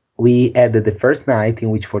 we had the first night in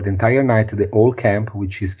which for the entire night, the whole camp,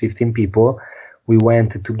 which is 15 people, we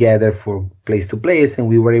went together from place to place and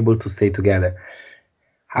we were able to stay together.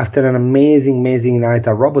 After an amazing night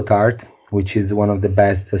at Robot Art, which is one of the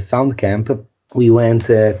best sound camp, we went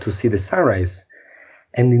to see the sunrise.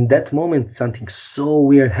 And in that moment, something so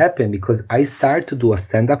weird happened, because I started to do a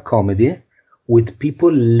stand-up comedy with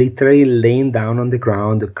people literally laying down on the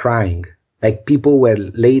ground crying. Like people were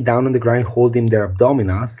laid down on the ground holding their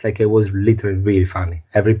abdominals. Like it was literally really funny.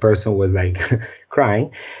 Every person was like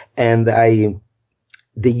crying. And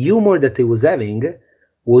the humor that I was having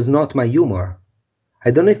was not my humor.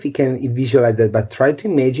 I don't know if you can visualize that, but try to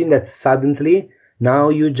imagine that suddenly now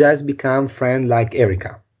you just become friend like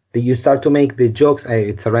Erica. That you start to make the jokes.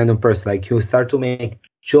 It's a random person. Like you start to make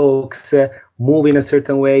jokes, move in a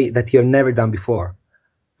certain way that you've never done before.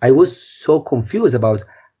 I was so confused about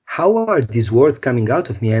how are these words coming out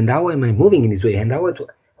of me and how am I moving in this way? And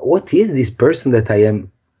what is this person that I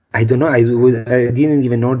am? I don't know. I didn't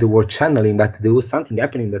even know the word channeling, but there was something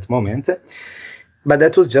happening in that moment. But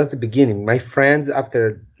that was just the beginning. My friends,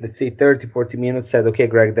 after, let's say, 30, 40 minutes, said, okay,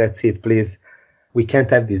 Greg, that's it, please. We can't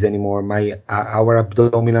have this anymore. Our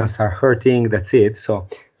abdominals are hurting. That's it. So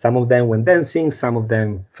some of them went dancing. Some of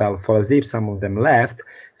them fell asleep. Some of them left.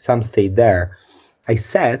 Some stayed there. I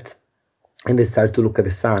sat and I started to look at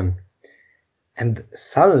the sun. And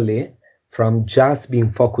suddenly, from just being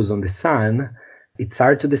focused on the sun, it's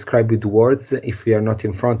hard to describe with words if we are not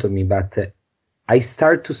in front of me, but I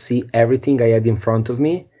start to see everything I had in front of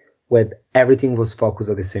me, where everything was focused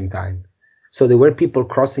at the same time. So there were people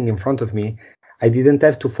crossing in front of me. I didn't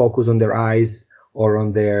have to focus on their eyes or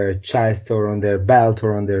on their chest or on their belt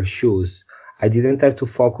or on their shoes. I didn't have to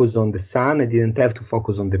focus on the sun. I didn't have to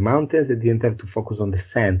focus on the mountains. I didn't have to focus on the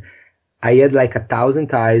sand. I had like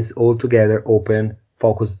 1,000 eyes all together, open,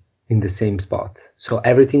 focused in the same spot. So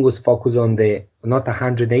everything was focused on the, not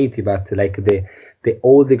 180, but like the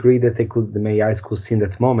whole degree that my eyes could see in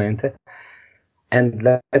that moment. And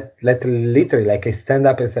literally, like I stand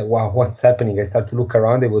up and say, wow, what's happening? I start to look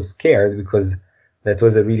around. I was scared because that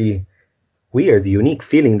was a really weird, unique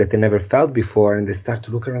feeling that I never felt before. And I start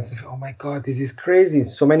to look around and say, oh my God, this is crazy.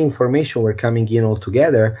 So many information were coming in all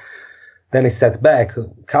together. Then I sat back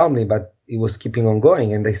calmly, but it was keeping on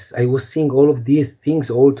going. And I was seeing all of these things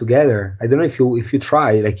all together. I don't know if you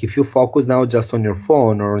try, like if you focus now just on your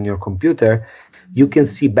phone or on your computer, you can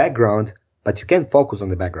see background, but you can't focus on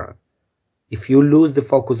the background. If you lose the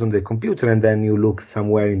focus on the computer and then you look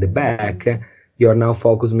somewhere in the back, you're now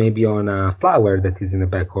focused maybe on a flower that is in the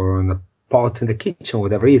back or on a pot in the kitchen,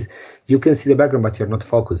 whatever it is, you can see the background, but you're not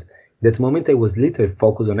focused. That moment I was literally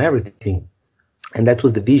focused on everything. And that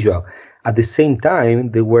was the visual. At the same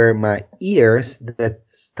time, there were my ears that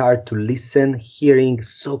start to listen, hearing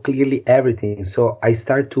so clearly everything. So I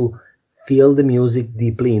start to feel the music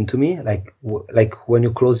deeply into me, like when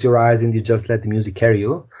you close your eyes and you just let the music carry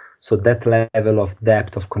you. So that level of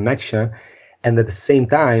depth of connection. And at the same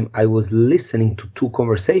time, I was listening to two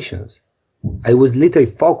conversations. I was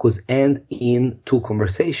literally focused and in two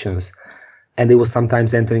conversations. And it was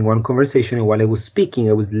sometimes entering one conversation, and while I was speaking,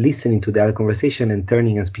 I was listening to the other conversation and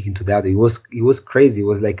turning and speaking to the other. It was crazy. It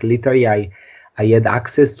was like literally I had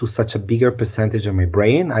access to such a bigger percentage of my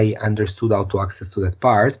brain. I understood how to access to that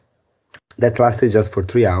part. That lasted just for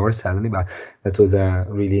 3 hours, sadly, but that was a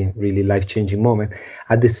really, really life-changing moment.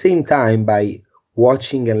 At the same time, by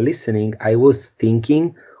watching and listening, I was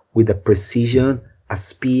thinking with a precision, a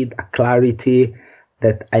speed, a clarity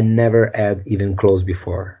that I never had even close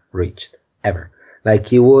before reached. Ever.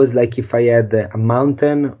 Like it was like if I had a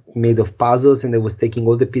mountain made of puzzles and I was taking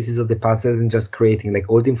all the pieces of the puzzle and just creating, like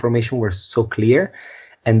all the information were so clear,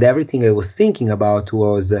 and everything I was thinking about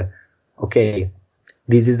was, okay,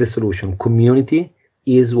 this is the solution. Community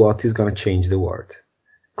is what is going to change the world.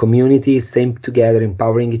 Community, staying together,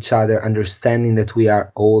 empowering each other, understanding that we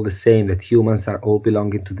are all the same, that humans are all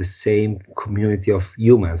belonging to the same community of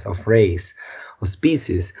humans, of race, of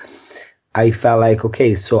species. I felt like,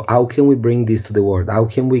 okay, so how can we bring this to the world? How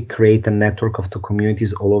can we create a network of the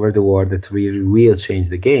communities all over the world that really will change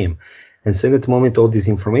the game? And so in that moment, all this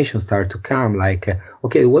information started to come like,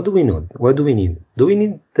 okay, what do we need? What do we need? Do we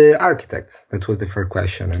need the architects? That was the first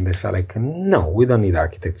question. And I felt like, no, we don't need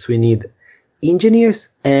architects. We need engineers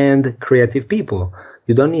and creative people.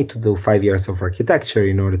 You don't need to do 5 years of architecture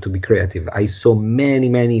in order to be creative. I saw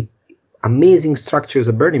many amazing structures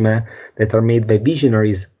at Burning Man that are made by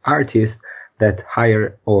visionaries, artists that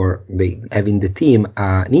hire or they have in the team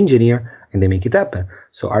an engineer and they make it happen.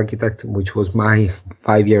 So architect, which was my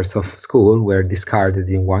 5 years of school, were discarded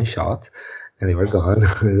in one shot and they were gone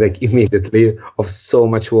like immediately, of so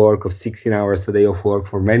much work, of 16 hours a day of work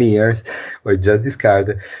for many years, were just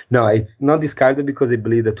discarded. No, it's not discarded because I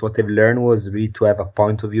believe that what I've learned was really to have a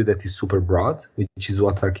point of view that is super broad, which is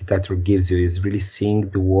what architecture gives you, is really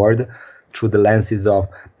seeing the world through the lenses of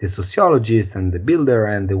the sociologist and the builder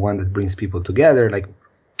and the one that brings people together. Like,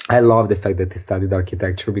 I love the fact that I studied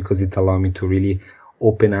architecture because it allowed me to really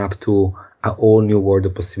open up to a whole new world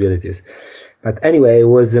of possibilities. But anyway, I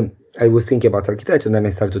was thinking about architecture, and then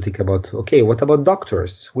I started to think about, okay, what about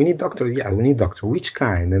doctors? We need doctors. Yeah, we need doctors. Which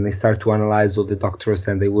kind? And I started to analyze all the doctors,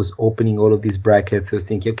 and I was opening all of these brackets. I was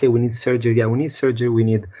thinking, okay, we need surgery. Yeah, we need surgery. We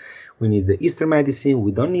need the Eastern medicine.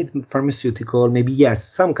 We don't need pharmaceutical. Maybe, yes,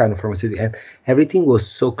 some kind of pharmaceutical. And everything was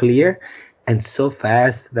so clear and so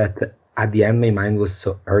fast that at the end, my mind was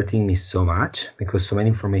so hurting me so much because so many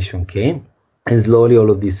information came. And slowly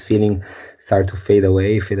all of this feeling started to fade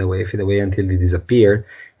away until it disappeared.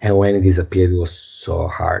 And when it disappeared, it was so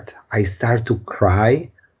hard. I started to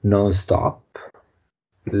cry non-stop,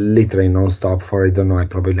 literally non-stop for, I don't know,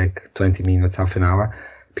 probably like 20 minutes, half an hour,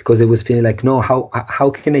 because I was feeling like, no,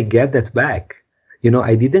 how can I get that back? You know,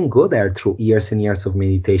 I didn't go there through years and years of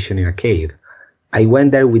meditation in a cave. I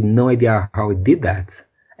went there with no idea how I did that.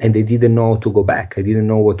 And I didn't know to go back. I didn't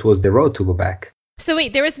know what was the road to go back. So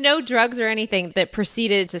wait, there was no drugs or anything that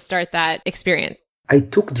proceeded to start that experience? I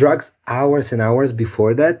took drugs hours and hours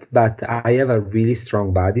before that, but I have a really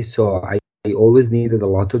strong body, so I always needed a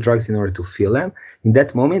lot of drugs in order to feel them. In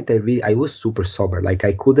that moment, I was super sober. Like,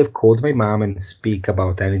 I could have called my mom and speak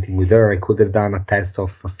about anything with her. I could have done a test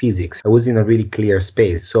of physics. I was in a really clear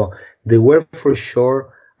space. So there were for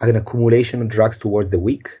sure an accumulation of drugs towards the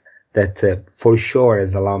week that for sure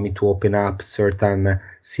has allowed me to open up certain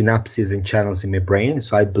synapses and channels in my brain.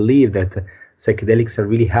 So I believe that psychedelics are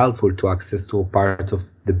really helpful to access to a part of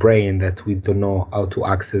the brain that we don't know how to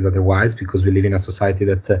access otherwise, because we live in a society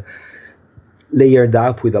that layered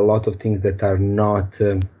up with a lot of things that are not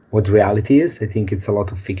what reality is. I think it's a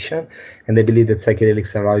lot of fiction. And I believe that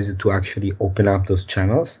psychedelics allows you to actually open up those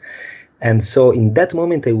channels. And so in that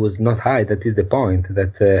moment, I was not high. That is the point,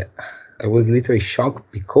 that I was literally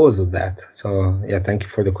shocked because of that. So yeah, thank you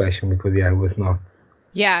for the question, because I was not.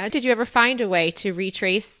 Yeah. Did you ever find a way to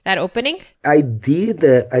retrace that opening? I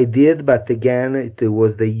did, but again, it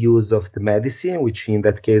was the use of the medicine, which in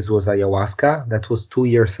that case was ayahuasca. That was 2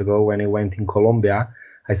 years ago when I went in Colombia.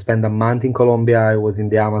 I spent a month in Colombia. I was in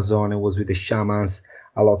the Amazon. I was with the shamans,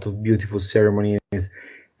 a lot of beautiful ceremonies.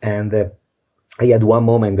 And I had one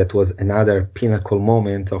moment that was another pinnacle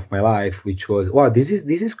moment of my life, which was, wow, this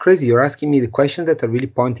is crazy. You're asking me the questions that are really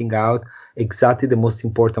pointing out exactly the most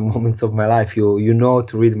important moments of my life. You know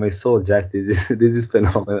to read my soul, Jess. This is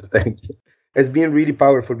phenomenal. Thank you. It's been really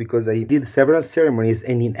powerful because I did several ceremonies,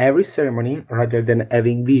 and in every ceremony, rather than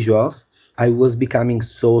having visuals, I was becoming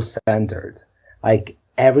so centered. Like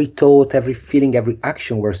every thought, every feeling, every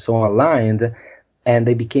action were so aligned, and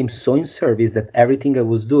I became so in service that everything I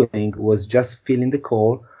was doing was just feeling the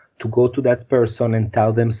call to go to that person and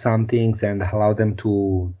tell them some things and allow them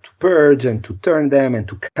to purge and to turn them and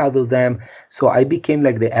to cuddle them. So I became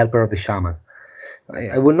like the helper of the shaman.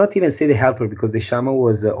 I would not even say the helper, because the shaman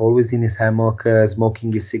was always in his hammock,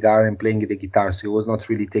 smoking his cigar and playing the guitar. So he was not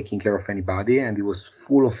really taking care of anybody, and he was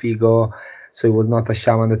full of ego. So he was not a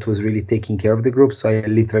shaman that was really taking care of the group. So I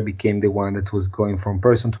literally became the one that was going from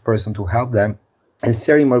person to help them. And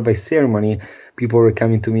ceremony by ceremony, people were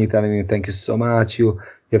coming to me telling me, thank you so much. You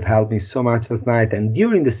have helped me so much last night. And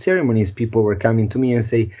during the ceremonies, people were coming to me and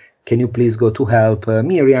say, can you please go to help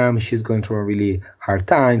Miriam? She's going through a really hard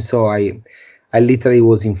time. So I literally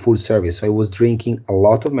was in full service. So I was drinking a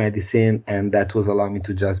lot of medicine, and that was allowing me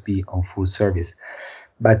to just be on full service.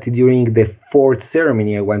 But during the fourth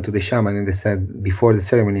ceremony, I went to the shaman, and they said, before the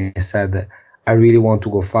ceremony, I said, I really want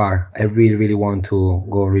to go far. I really, really want to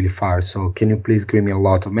go really far. So can you please give me a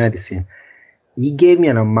lot of medicine? He gave me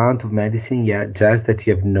an amount of medicine, just that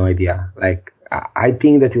you have no idea. Like, I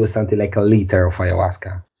think that it was something like a liter of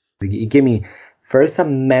ayahuasca. He gave me first a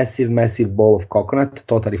massive, massive bowl of coconut,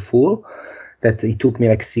 totally full, that it took me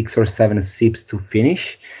like 6 or 7 sips to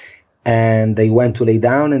finish. And I went to lay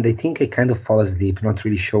down, and I think I kind of fall asleep, not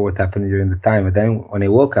really sure what happened during the time. But then when I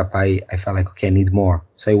woke up, I felt like, okay, I need more.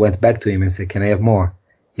 So I went back to him and said, can I have more?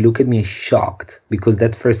 He looked at me shocked, because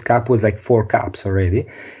that first cup was like 4 cups already.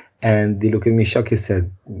 And he looked at me shocked. He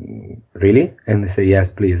said, really? And I said,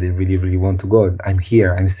 yes, please. I really, really want to go. I'm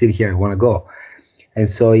here. I'm still here. I want to go. And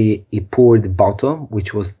so he poured the bottom,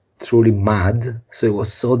 which was truly mud. So it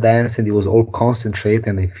was so dense, and it was all concentrate,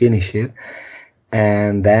 and I finished it.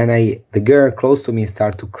 And then the girl close to me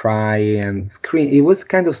started to cry and scream. It was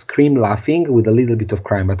kind of scream laughing with a little bit of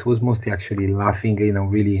crying, but it was mostly actually laughing in a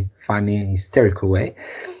really funny, hysterical way.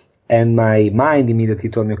 And my mind immediately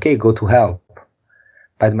told me, okay, go to help.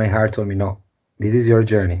 But my heart told me, no, this is your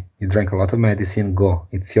journey. You drank a lot of medicine, go.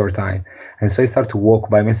 It's your time. And so I started to walk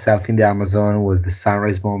by myself in the Amazon. It was the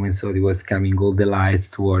sunrise moment, so it was coming all the lights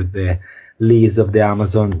toward the leaves of the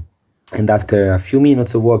Amazon. And after a few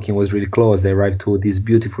minutes of walking, it was really close. I arrived to this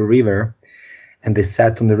beautiful river, and they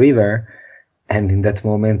sat on the river. And in that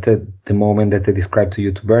moment, the moment that I described to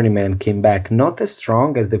you to Burning Man came back, not as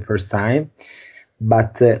strong as the first time,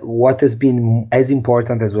 but what has been as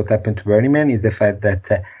important as what happened to Burning Man is the fact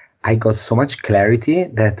that I got so much clarity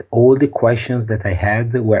that all the questions that I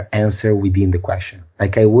had were answered within the question.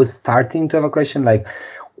 Like I was starting to have a question like,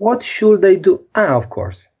 what should I do? Of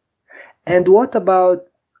course. And what about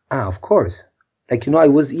of course. Like, I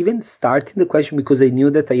was even starting the question because I knew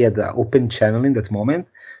that I had an open channel in that moment.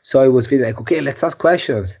 So I was feeling like, okay, let's ask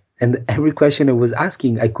questions. And every question I was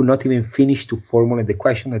asking, I could not even finish to formulate the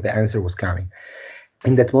question that the answer was coming.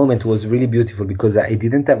 In that moment was really beautiful because I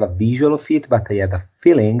didn't have a visual of it, but I had a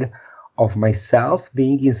feeling of myself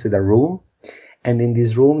being inside a room. And in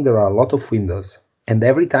this room, there are a lot of windows. And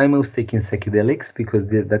every time I was taking psychedelics, because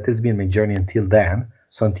that has been my journey until then,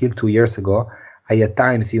 so until 2 years ago, I had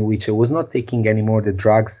times in which I was not taking any more the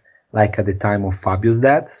drugs like at the time of Fabio's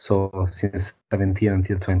death, so since 17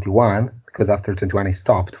 until 21, because after 21 I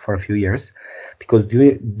stopped for a few years, because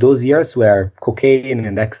those years were cocaine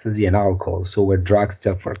and ecstasy and alcohol, so were drugs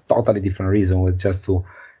just for a totally different reason, was just to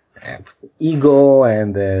ego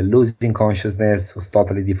and losing consciousness was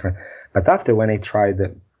totally different. But after when I tried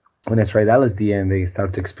LSD and I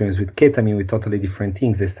started to experience with ketamine, with totally different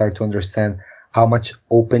things, I started to understand how much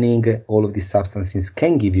opening all of these substances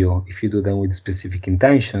can give you if you do them with specific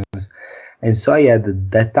intentions. And so I had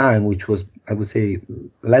that time, which was, I would say,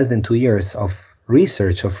 less than 2 years of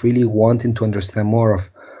research, of really wanting to understand more of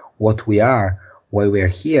what we are, why we are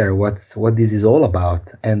here, what this is all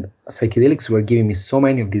about. And psychedelics were giving me so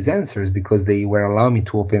many of these answers because they were allowing me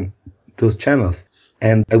to open those channels.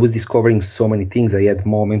 And I was discovering so many things. I had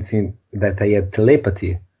moments that I had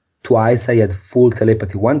telepathy. Twice I had full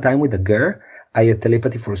telepathy. One time with a girl, I had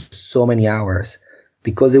telepathy for so many hours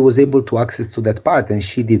because I was able to access to that part, and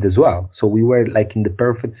she did as well. So we were like in the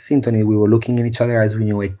perfect symphony. We were looking at each other as we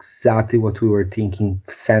knew exactly what we were thinking,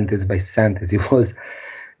 sentence by sentence. It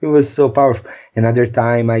was so powerful. Another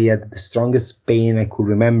time I had the strongest pain I could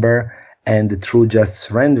remember, and through just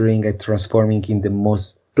surrendering and transforming in the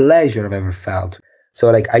most pleasure I've ever felt. So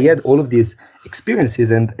like I had all of these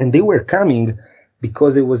experiences and they were coming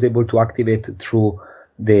because I was able to activate through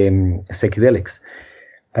the psychedelics.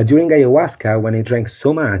 But during ayahuasca, when I drank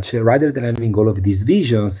so much, rather than having all of these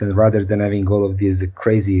visions and rather than having all of these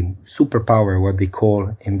crazy superpower, what they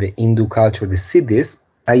call in the Hindu culture, the siddhis,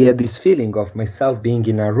 I had this feeling of myself being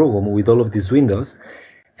in a room with all of these windows.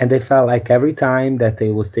 And I felt like every time that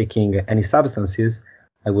I was taking any substances,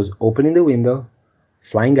 I was opening the window,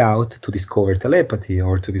 flying out to discover telepathy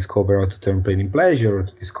or to discover how to turn pain in pleasure or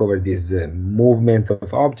to discover this movement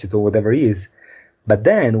of object or whatever it is. But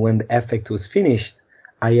then when the effect was finished,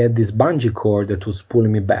 I had this bungee cord that was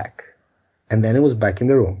pulling me back. And then I was back in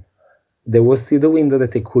the room. There was still the window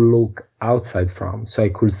that I could look outside from. So I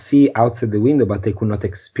could see outside the window, but I could not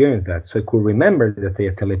experience that. So I could remember that I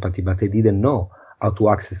had telepathy, but I didn't know how to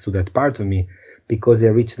access to that part of me because I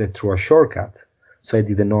reached it through a shortcut. So I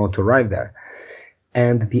didn't know how to arrive there.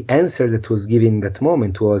 And the answer that was given in that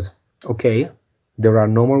moment was, okay, there are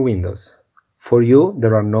no more windows. For you,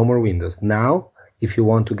 there are no more windows. Now, if you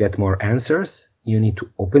want to get more answers, you need to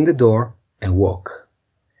open the door and walk.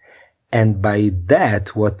 And by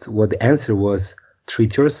that, what the answer was,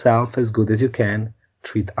 treat yourself as good as you can,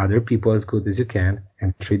 treat other people as good as you can,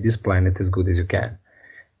 and treat this planet as good as you can.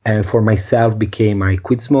 And for myself I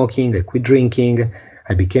quit smoking, I quit drinking,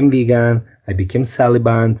 I became vegan, I became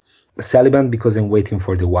celibate. Celibate because I'm waiting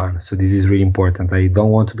for the one. So this is really important. I don't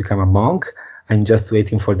want to become a monk. I'm just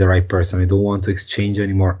waiting for the right person. I don't want to exchange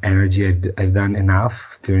any more energy. I've done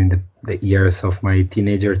enough during the years of my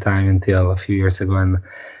teenager time until a few years ago, and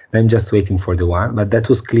I'm just waiting for the one. But that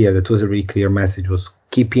was clear. That was a really clear message. Was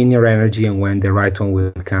keep in your energy, and when the right one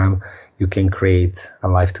will come, you can create a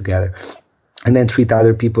life together. And then treat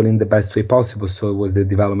other people in the best way possible. So it was the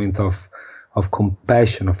development of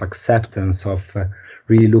compassion, of acceptance, of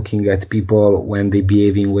really looking at people when they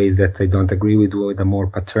behave in ways that I don't agree with a more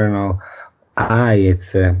paternal eye.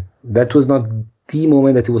 That was not the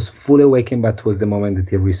moment that it was fully awakened, but was the moment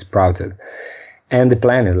that it really sprouted. And the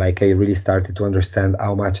planet, like I really started to understand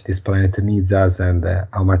how much this planet needs us and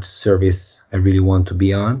how much service I really want to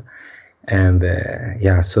be on. And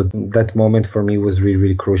so that moment for me was really,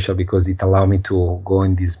 really crucial because it allowed me to go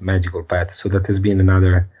in this magical path. So that has been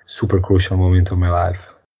another super crucial moment of my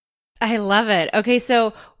life. I love it. Okay,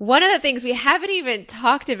 so one of the things we haven't even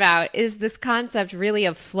talked about is this concept really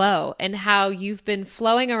of flow and how you've been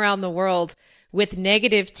flowing around the world with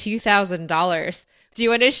negative $2,000. Do you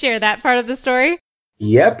want to share that part of the story?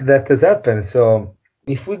 Yep, that has happened. So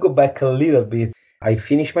if we go back a little bit, I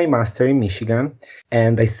finished my master in Michigan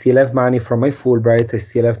and I still have money from my Fulbright. I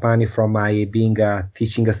still have money from my being a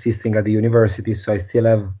teaching assistant at the university. So I still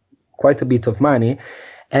have quite a bit of money.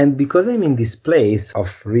 And because I'm in this place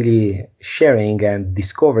of really sharing and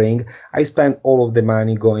discovering, I spend all of the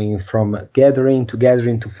money going from gathering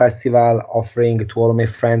to festival, offering to all of my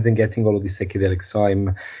friends and getting all of these psychedelics. So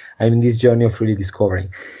I'm in this journey of really discovering.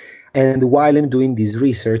 And while I'm doing this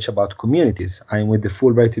research about communities, I'm with the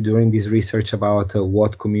Fulbright doing this research about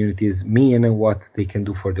what communities mean and what they can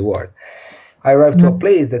do for the world. I arrived to a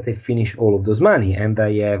place that I finish all of those money, and I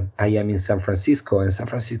am in San Francisco, and San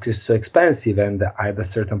Francisco is so expensive, and at a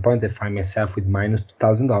certain point I find myself with minus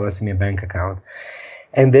 $2,000 in my bank account.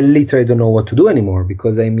 And then literally I don't know what to do anymore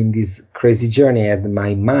because I'm in this crazy journey. I had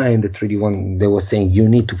my mind that really they were saying, you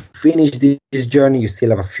need to finish this journey. You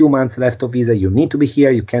still have a few months left of visa. You need to be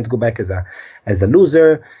here. You can't go back as a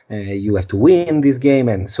loser. You have to win this game.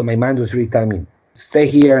 And so my mind was really telling me, stay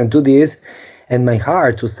here and do this. And my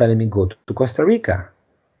heart was telling me, go to Costa Rica.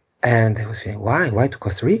 And I was feeling, why to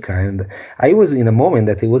Costa Rica? And I was in a moment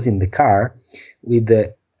that I was in the car with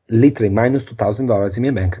literally minus $2,000 in my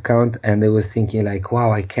bank account. And I was thinking like,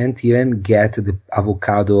 wow, I can't even get the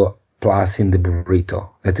avocado plus in the burrito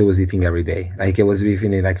that I was eating every day. Like I was really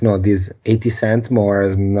feeling like, no, this 80 cents more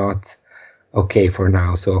is not okay for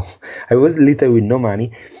now. So I was literally with no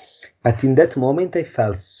money. But in that moment, I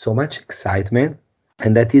felt so much excitement.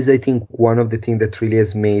 And that is, I think, one of the things that really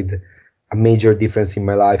has made a major difference in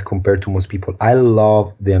my life compared to most people. I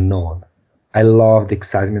love the unknown. I love the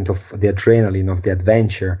excitement of the adrenaline, of the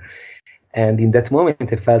adventure. And in that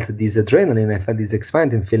moment, I felt this adrenaline, I felt this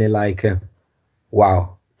excitement, feeling like,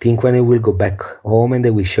 wow, think when I will go back home and I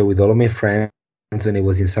will share with all of my friends when I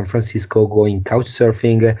was in San Francisco going couch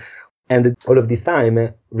surfing. And all of this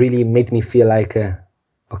time really made me feel like,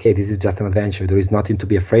 okay, this is just an adventure. There is nothing to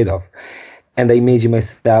be afraid of. And I imagine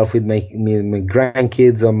myself with my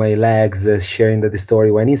grandkids on my legs, sharing the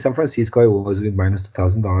story. When in San Francisco, I was with minus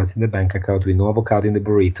 $2,000 in the bank account, with no avocado in the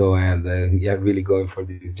burrito, and really going for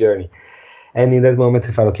this journey. And in that moment,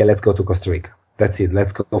 I felt, okay, let's go to Costa Rica. That's it.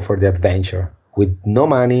 Let's go for the adventure. with no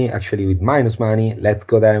money, actually with minus money. Let's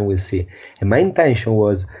go there and we'll see. And my intention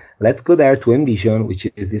was, let's go there to Envision, which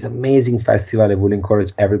is this amazing festival. I will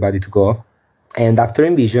encourage everybody to go. And after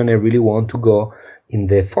Envision, I really want to go in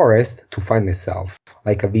the forest to find myself,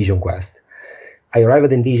 like a vision quest. I arrive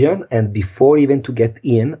at Envision, and before even to get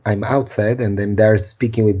in, I'm outside, and I'm there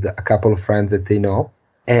speaking with a couple of friends that they know.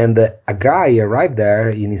 And a guy arrived there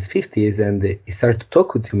in his 50s, and he started to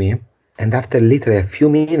talk to me. And after literally a few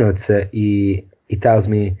minutes, he tells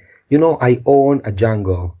me, I own a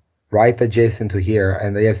jungle right adjacent to here,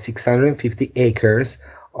 and I have 650 acres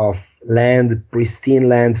of land, pristine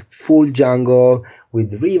land, full jungle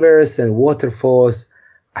with rivers and waterfalls.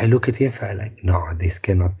 I look at him and felt like, no, this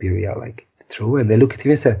cannot be real. Like, it's true. And I look at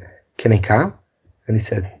him and said, can I come? And he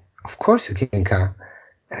said, of course you can come.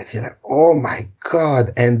 And I feel like, oh my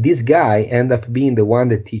God. And this guy ended up being the one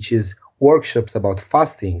that teaches workshops about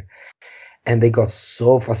fasting. And they got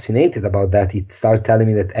so fascinated about that. He started telling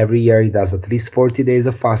me that every year he does at least 40 days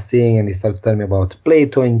of fasting. And he started telling me about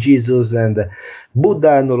Plato and Jesus and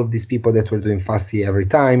Buddha and all of these people that were doing fasting every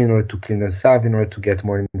time in order to clean themselves, in order to get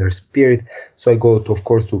more in their spirit. So I go to, of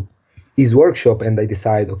course, to his workshop, and I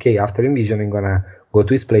decide, okay, after Envision, I'm going to go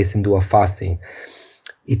to his place and do a fasting.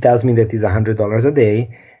 He tells me that it's $100 a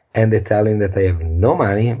day. And they tell him that I have no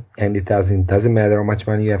money. And he tells him, doesn't matter how much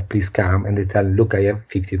money you have, please come. And they tell him, look, I have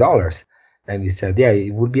 $50. And he said, yeah, it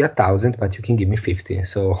would be $1,000, but you can give me 50.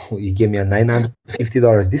 So he gave me a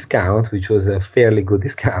 $950 discount, which was a fairly good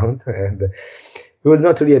discount. And it was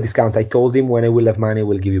not really a discount. I told him when I will have money, I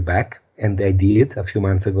will give you back. And I did. A few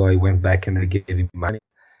months ago, I went back and I gave him money.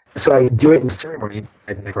 So during the ceremony,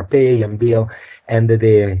 I had my rapé and bill, and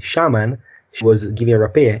the shaman, she was giving a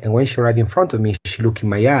rapé. And when she arrived in front of me, she looked in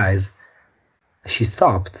my eyes. She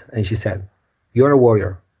stopped and she said, you're a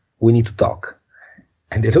warrior. We need to talk.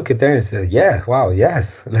 And they look at her and said, yeah, wow,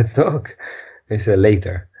 yes, let's talk. They said,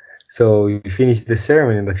 later. So we finished the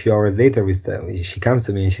ceremony, and a few hours later, she comes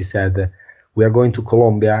to me and she said, we are going to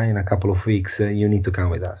Colombia in a couple of weeks. You need to come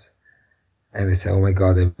with us. And I said, oh my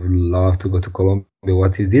God, I would love to go to Colombia.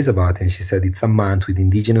 What is this about? And she said, it's a month with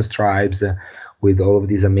indigenous tribes, with all of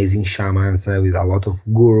these amazing shamans, with a lot of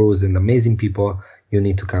gurus and amazing people. You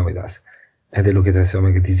need to come with us. And they look at her and say, oh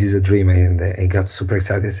my God, this is a dream. And I got super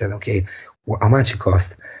excited and said, okay, how much it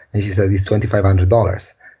cost? And she said, it's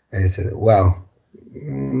 $2,500. And I said, well,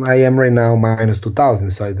 I am right now minus 2,000,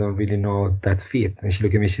 so I don't really know that fit. And she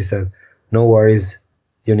looked at me, she said, no worries,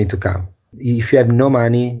 you need to come. If you have no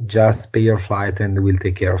money, just pay your flight and we'll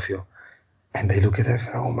take care of you. And I look at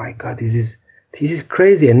her, oh my God, this is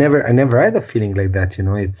crazy. I never had a feeling like that,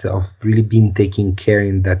 it's of really being taken care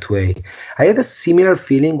in that way. I had a similar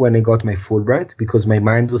feeling when I got my Fulbright, because my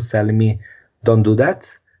mind was telling me, don't do that,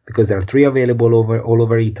 because there are 3 available all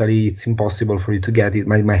over Italy. It's impossible for you to get it.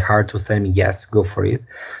 My heart was telling me, yes, go for it.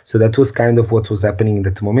 So that was kind of what was happening in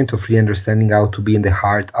that moment of really understanding how to be in the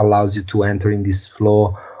heart allows you to enter in this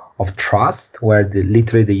flow of trust, where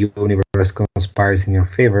literally the universe conspires in your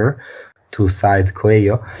favor, to cite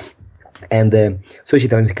Coelho. And so she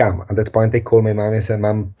told me to come. At that point, I called my mom and said,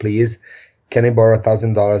 Mom, please, can I borrow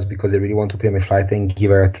 $1,000 because I really want to pay my flight, and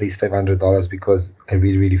give her at least $500 because I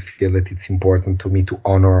really, really feel that it's important to me to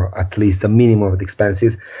honor at least a minimum of the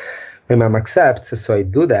expenses. My mom accepts, so I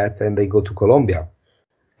do that, and I go to Colombia.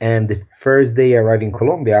 And the first day I arrive in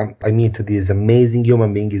Colombia, I meet this amazing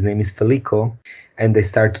human being. His name is Felico, and I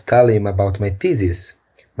start to tell him about my thesis.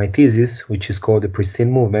 My thesis, which is called the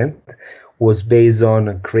Pristine Movement, was based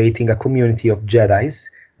on creating a community of Jedis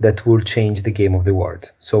that will change the game of the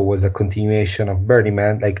world. So it was a continuation of Burning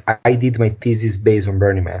Man. Like, I did my thesis based on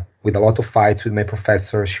Burning Man, with a lot of fights with my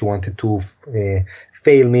professor. She wanted to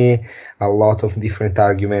fail me, a lot of different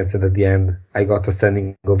arguments, and at the end I got a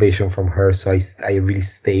standing ovation from her. So I really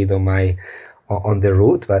stayed on the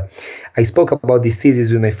route. But I spoke about this thesis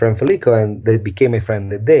with my friend Felico, and they became my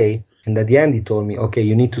friend that day. And at the end he told me, okay,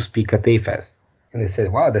 you need to speak at A-Fest. And I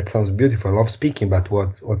said, wow, that sounds beautiful. I love speaking, but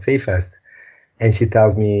what's A-Fest? And she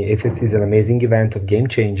tells me, A-Fest is an amazing event of game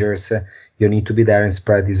changers. You need to be there and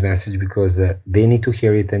spread this message because they need to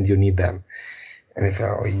hear it and you need them. And I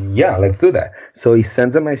thought, oh, yeah, let's do that. So he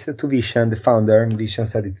sends a message to Vishen, the founder, and Vishen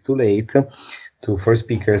said it's too late for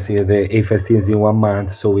speakers. The A-Fest is in 1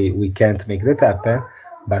 month, so we can't make that happen.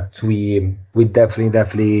 But we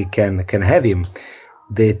definitely can have him.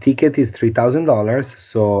 The ticket is $3,000,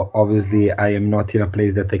 so obviously I am not in a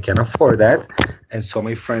place that I can afford that. And so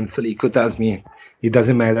my friend Felico tells me, it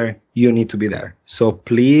doesn't matter, you need to be there. So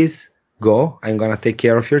please go. I'm going to take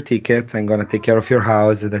care of your ticket. I'm going to take care of your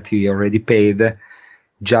house that you already paid.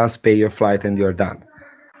 Just pay your flight and you're done.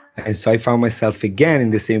 And so I found myself again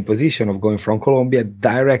in the same position of going from Colombia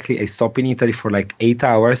directly. I stop in Italy for like 8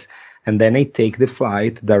 hours, and then I take the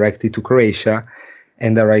flight directly to Croatia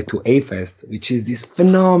and arrive to A-Fest, which is this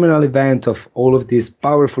phenomenal event of all of these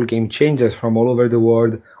powerful game changers from all over the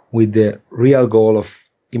world with the real goal of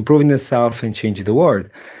improving themselves and changing the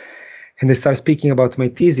world. And I start speaking about my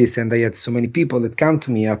thesis, and I had so many people that come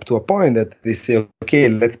to me up to a point that they say, okay,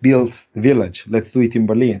 let's build a village. Let's do it in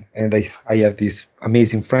Berlin. And I have this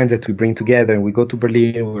amazing friend that we bring together, and we go to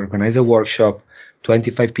Berlin, we organize a workshop,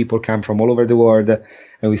 25 people come from all over the world,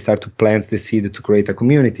 and we start to plant the seed to create a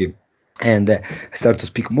community. And I start to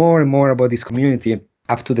speak more and more about this community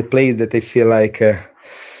up to the place that I feel like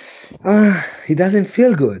it doesn't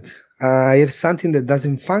feel good. I have something that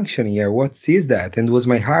doesn't function here. What is that? And it was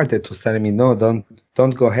my heart that was telling me, no,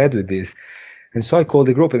 don't go ahead with this. And so I called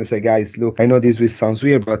the group and said, guys, look, I know this will sound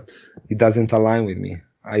weird, but it doesn't align with me.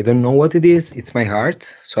 I don't know what it is. It's my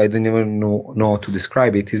heart. So I don't even know how to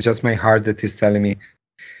describe it. It's just my heart that is telling me,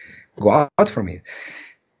 go out from it.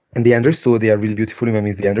 And they understood. They are really beautiful human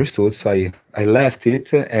beings. They understood. So I left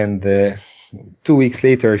it. And 2 weeks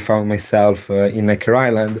later, I found myself in Necker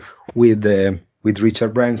Island with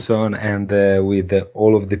Richard Branson and with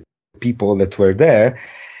all of the people that were there.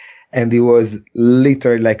 And it was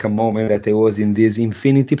literally like a moment that I was in this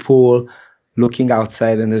infinity pool looking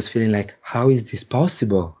outside, and I was feeling like, how is this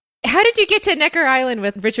possible? How did you get to Necker Island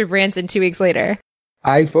with Richard Branson 2 weeks later?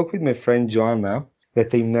 I spoke with my friend Joanna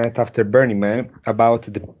that I met after Burning Man about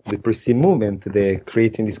the Pristine movement, the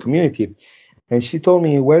creating this community. And she told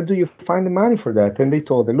me, where do you find the money for that? And they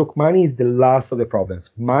told her, look, money is the last of the problems.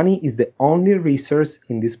 Money is the only resource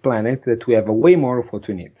in this planet that we have a way more of what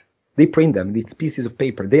we need. They print them. It's pieces of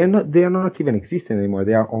paper. They are not even existing anymore.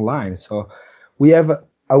 They are online. So we have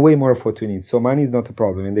a way more of what we need. So money is not a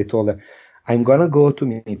problem. And they told her, I'm going to go to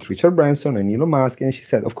meet Richard Branson and Elon Musk. And she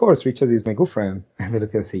said, of course, Richard is my good friend. And they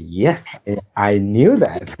look and say, yes, I knew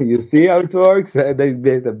that. You see how it works? And they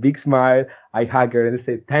made a big smile. I hug her and I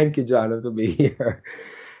said, thank you, John, to be here.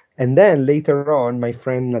 And then later on, my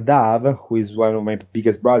friend Nadav, who is one of my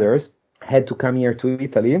biggest brothers, had to come here to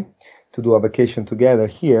Italy to do a vacation together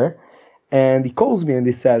here. And he calls me and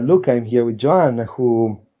he said, look, I'm here with John,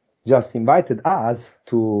 who just invited us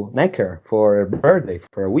to Necker for a birthday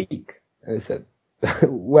for a week. And I said,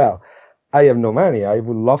 well, I have no money. I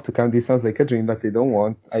would love to come. This sounds like a dream, but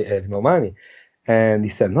I have no money. And he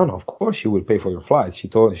said, no, of course she will pay for your flight.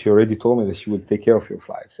 She already told me that she would take care of your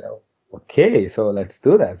flight. So, okay, so let's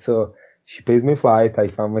do that. So she pays my flight. I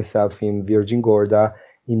found myself in Virgin Gorda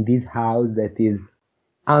in this house that is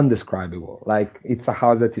undescribable. Like, it's a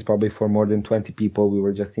house that is probably for more than 20 people. We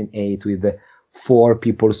were just in 8 with 4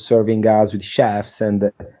 people serving us with chefs,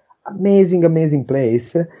 and amazing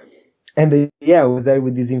place. And I was there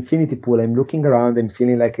with this infinity pool. I'm looking around and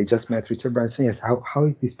feeling like I just met Richard Branson. Yes, how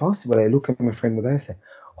is this possible? I look at my friend and I say,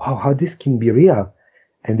 wow, how this can be real?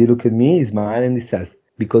 And he looked at me, he smiled, and he says,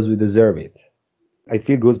 because we deserve it. I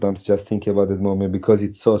feel goosebumps just thinking about that moment, because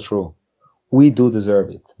it's so true. We do deserve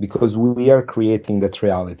it, because we are creating that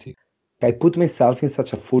reality. I put myself in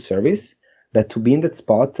such a full service that to be in that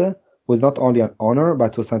spot was not only an honor,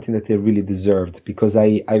 but was something that I really deserved, because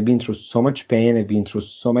I've been through so much pain. I've been through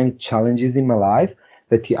so many challenges in my life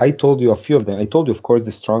that I told you a few of them. I told you, of course,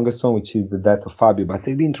 the strongest one, which is the death of Fabio, but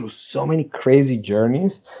I've been through so many crazy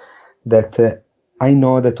journeys that I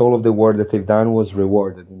know that all of the work that I've done was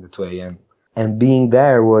rewarded in that way. And being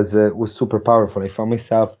there was super powerful. I found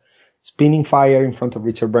myself spinning fire in front of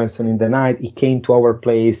Richard Branson in the night. He came to our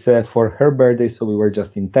place for her birthday, so we were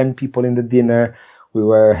just in 10 people in the dinner. We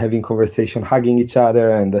were having conversation, hugging each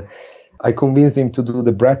other, and I convinced him to do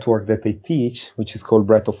the breath work that I teach, which is called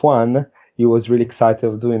Breath of One. He was really excited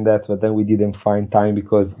of doing that, but then we didn't find time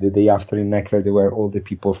because the day after in Necker, there were all the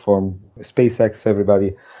people from SpaceX,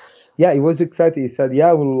 everybody. Yeah, he was excited. He said, yeah,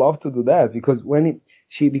 I would love to do that, because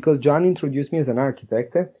because John introduced me as an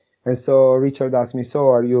architect, and so Richard asked me, so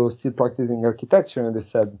are you still practicing architecture? And I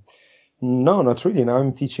said, no, not really. Now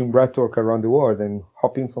I'm teaching breathwork around the world and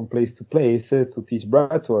hopping from place to place to teach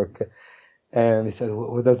breathwork. And they said,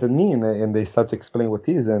 what does that mean? And they started to explain what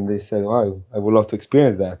it is. And they said, wow, I would love to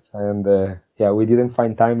experience that. And we didn't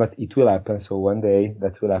find time, but it will happen. So one day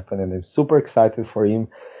that will happen. And I'm super excited for him,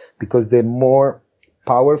 because the more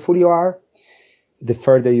powerful you are, the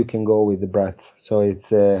further you can go with the breath. So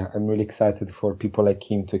I'm really excited for people like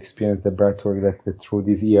him to experience the breathwork that through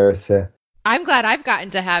these years. I'm glad I've gotten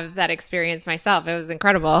to have that experience myself. It was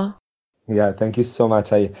incredible. Yeah, thank you so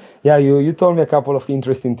much. You told me a couple of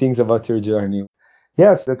interesting things about your journey.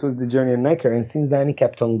 Yes, that was the journey in Necker. And since then, it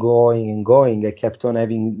kept on going and going. I kept on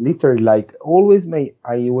having literally like always I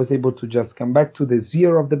was able to just come back to the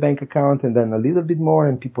zero of the bank account and then a little bit more,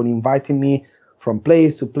 and people inviting me from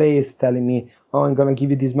place to place, telling me, oh, I'm going to give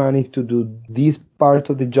you this money to do this part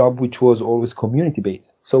of the job, which was always community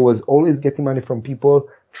based. So I was always getting money from people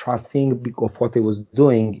trusting of what I was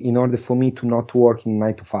doing in order for me to not work in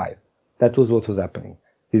 9 to 5. That was what was happening.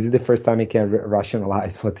 This is the first time I can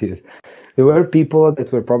rationalize what is. There were people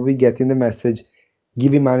that were probably getting the message,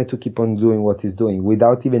 giving money to keep on doing what he's doing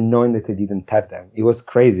without even knowing that I didn't tap them. It was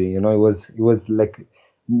crazy. It was like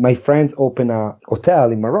my friends opened a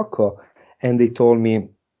hotel in Morocco and they told me,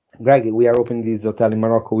 Greg, we are opening this hotel in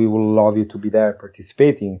Morocco. We will love you to be there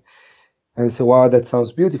participating. And I said, wow, that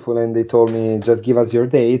sounds beautiful. And they told me, just give us your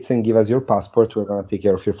dates and give us your passport. We're going to take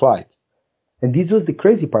care of your flight. And this was the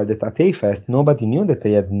crazy part, that at A-Fest, nobody knew that I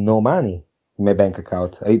had no money in my bank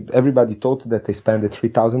account. Everybody thought that I spent the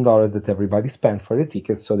 $3,000 that everybody spent for the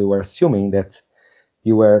tickets, so they were assuming that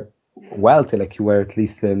you were wealthy, like you were at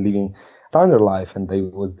least living standard life, and I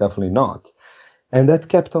was definitely not. And that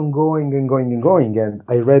kept on going and going and going. And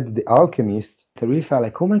I read The Alchemist. I really felt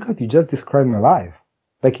like, oh my God, you just described my life.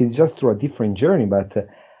 Like it's just through a different journey, but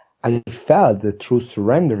I felt that through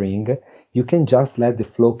surrendering, you can just let the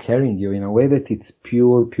flow carrying you in a way that it's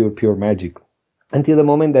pure, pure, pure magic. Until the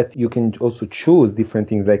moment that you can also choose different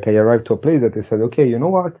things. Like I arrived to a place that I said, okay, you know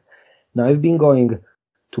what? Now I've been going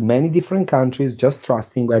to many different countries, just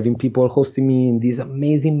trusting, having people hosting me in these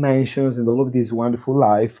amazing mansions and all of this wonderful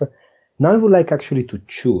life. Now I would like actually to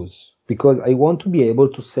choose, because I want to be able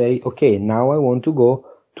to say, okay, now I want to go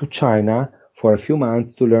to China for a few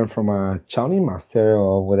months to learn from a Shaolin master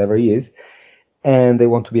or whatever he is. And I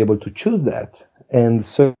want to be able to choose that. And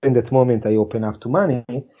so in that moment, I open up to money.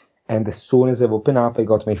 And as soon as I've opened up, I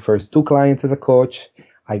got my first 2 clients as a coach.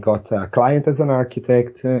 I got a client as an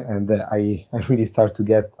architect. And I really start to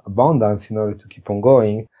get abundance in order to keep on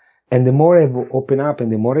going. And the more I've opened up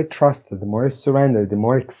and the more I trusted, the more I surrendered, the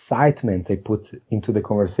more excitement I put into the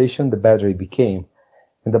conversation, the better it became.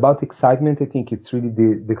 And about excitement, I think it's really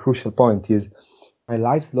the crucial point is my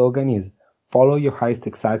life slogan is, follow your highest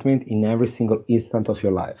excitement in every single instant of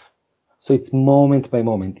your life. So it's moment by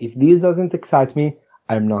moment. If this doesn't excite me,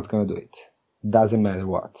 I'm not going to do it. Doesn't matter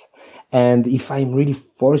what. And if I'm really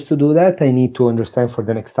forced to do that, I need to understand for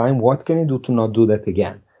the next time, what can I do to not do that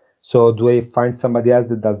again? So do I find somebody else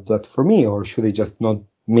that does that for me? Or should I just not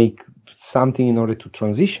make something in order to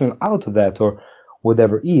transition out of that or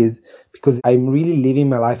whatever it is? Because I'm really living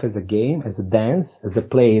my life as a game, as a dance, as a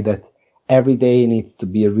play that every day needs to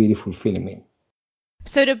be really fulfilling me.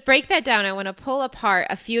 So to break that down, I want to pull apart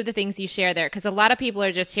a few of the things you share there, because a lot of people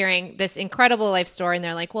are just hearing this incredible life story and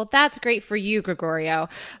they're like, well, that's great for you, Gregorio,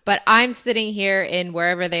 but I'm sitting here in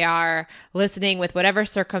wherever they are listening with whatever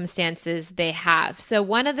circumstances they have. So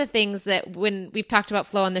one of the things that when we've talked about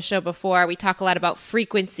flow on the show before, we talk a lot about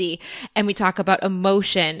frequency and we talk about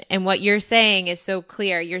emotion. And what you're saying is so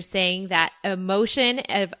clear. You're saying that emotion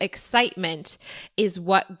of excitement is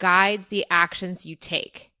what guides the actions you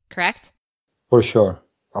take, correct? For sure.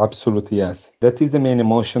 Absolutely, yes. That is the main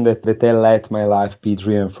emotion that I let my life be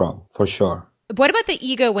driven from, for sure. What about the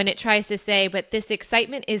ego when it tries to say, but this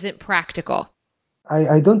excitement isn't practical?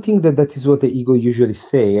 I don't think that is what the ego usually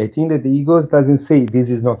say. I think that the ego doesn't say this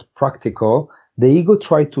is not practical. The ego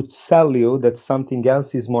tries to tell you that something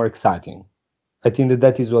else is more exciting. I think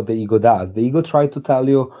that is what the ego does. The ego tries to tell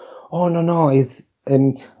you, oh, no, it's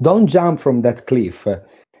don't jump from that cliff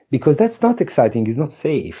because that's not exciting. It's not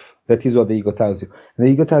safe. That is what the ego tells you. And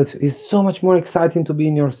the ego tells you it's so much more exciting to be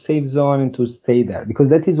in your safe zone and to stay there, because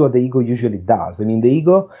that is what the ego usually does. I mean, the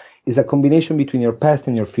ego is a combination between your past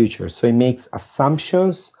and your future. So it makes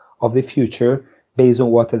assumptions of the future based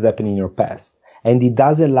on what has happened in your past. And it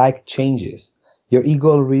doesn't like changes. Your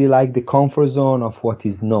ego really likes the comfort zone of what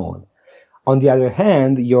is known. On the other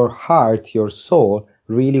hand, your heart, your soul,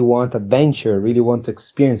 really want adventure, really want to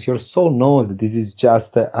experience. Your soul knows that this is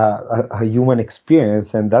just a human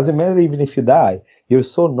experience and doesn't matter even if you die. Your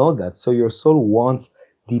soul knows that. So your soul wants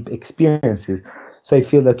deep experiences. So I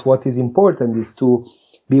feel that what is important is to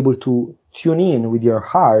be able to tune in with your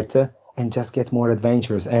heart and just get more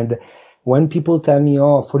adventures. And when people tell me,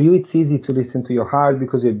 oh, for you it's easy to listen to your heart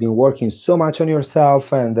because you've been working so much on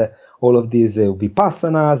yourself and all of these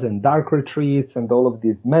vipassanas and dark retreats and all of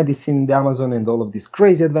this medicine in the Amazon and all of these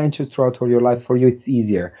crazy adventures throughout all your life, for you it's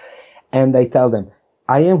easier. And I tell them,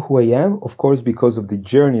 I am who I am, of course, because of the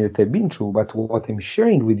journey that I've been through, but what I'm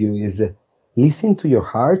sharing with you is listen to your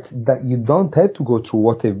heart, that you don't have to go through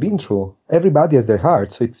what I've been through. Everybody has their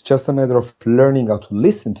heart, so it's just a matter of learning how to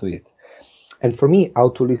listen to it. And for me, how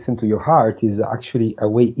to listen to your heart is actually a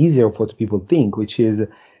way easier of what people think, which is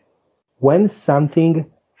when something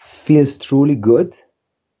feels truly good,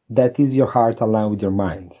 that is your heart aligned with your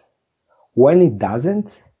mind. When it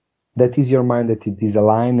doesn't, that is your mind that it is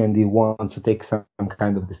aligned and it wants to take some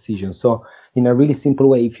kind of decision. So in a really simple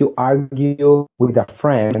way, if you argue with a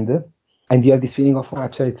friend and you have this feeling of,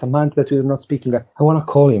 actually, it's a month that we're not speaking, I want to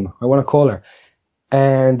call him, I want to call her.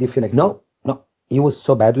 And you feel like, no, he was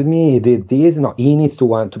so bad with me, he did this, no, he needs to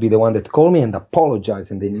want to be the one that called me and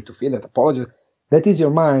apologize, and they need to feel that apologize. That is your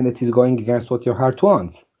mind that is going against what your heart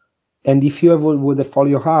wants. And if you would have followed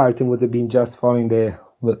your heart and would have been just following the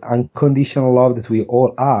unconditional love that we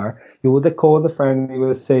all are, you would have called a friend and you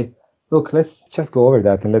would say, look, let's just go over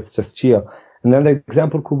that and let's just chill. Another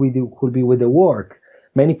example could be with the work.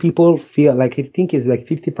 Many people feel like, I think it's like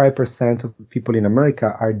 55% of people in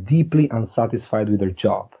America are deeply unsatisfied with their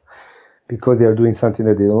job because they are doing something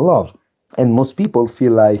that they don't love. And most people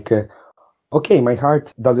feel like, okay, my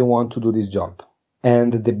heart doesn't want to do this job.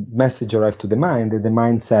 And the message arrives to the mind, and the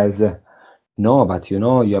mind says, no, but you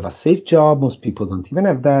have a safe job. Most people don't even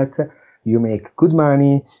have that. You make good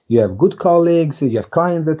money. You have good colleagues. You have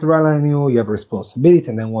clients that rely on you. You have responsibility.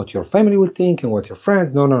 And then what your family will think and what your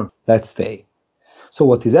friends. No, let's stay. So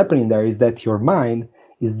what is happening there is that your mind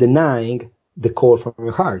is denying the call from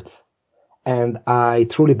your heart. And I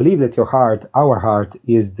truly believe that our heart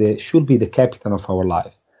should be the captain of our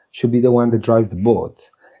life, should be the one that drives the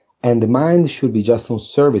boat. And the mind should be just on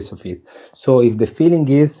service of it. So if the feeling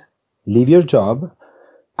is leave your job,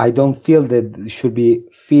 I don't feel that it should be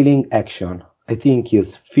feeling action. I think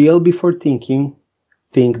is feel before thinking,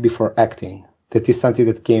 think before acting. That is something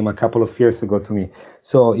that came a couple of years ago to me.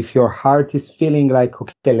 So if your heart is feeling like,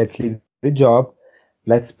 okay, let's leave the job,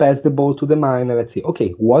 let's pass the ball to the mind and let's say, okay,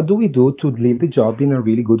 what do we do to leave the job in a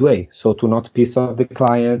really good way? So to not piss off the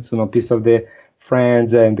clients, to not piss off the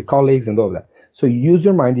friends and the colleagues and all that. So use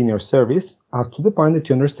your mind in your service up to the point that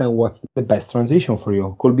you understand what's the best transition for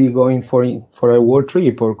you. Could be going for a world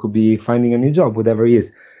trip or could be finding a new job, whatever it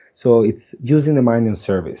is. So it's using the mind in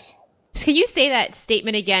service. Can you say that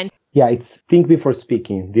statement again? Yeah, it's think before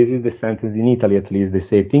speaking. This is the sentence in Italy, at least. They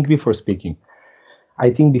say think before speaking.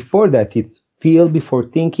 I think before that, it's feel before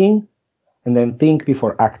thinking and then think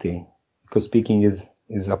before acting, because speaking is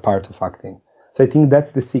a part of acting. So I think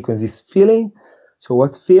that's the sequence, is feeling. So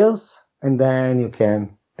what feels, and then you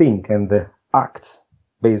can think and act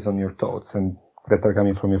based on your thoughts and that are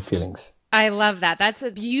coming from your feelings. I love that. That's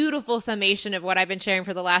a beautiful summation of what I've been sharing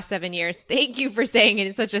for the last 7 years. Thank you for saying it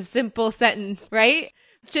in such a simple sentence, right?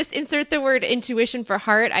 Just insert the word intuition for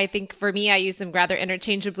heart. I think for me, I use them rather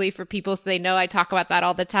interchangeably for people so they know I talk about that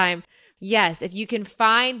all the time. Yes, if you can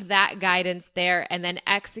find that guidance there and then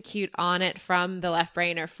execute on it from the left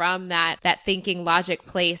brain or from that thinking logic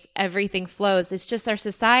place, everything flows. It's just our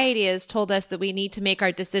society has told us that we need to make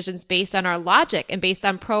our decisions based on our logic and based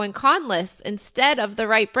on pro and con lists instead of the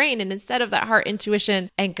right brain and instead of that heart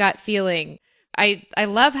intuition and gut feeling. I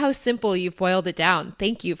love how simple you've boiled it down.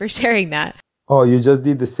 Thank you for sharing that. Oh, you just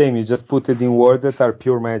did the same. You just put it in words that are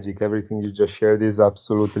pure magic. Everything you just shared is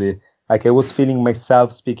absolutely... Like I was feeling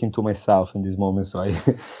myself speaking to myself in this moment. So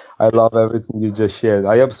I love everything you just shared.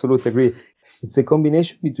 I absolutely agree. It's a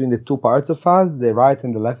combination between the two parts of us, the right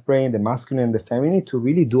and the left brain, the masculine and the feminine, to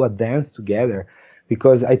really do a dance together.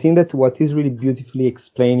 Because I think that what is really beautifully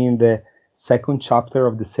explained in the second chapter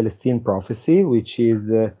of the Celestine prophecy, which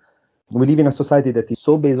is we live in a society that is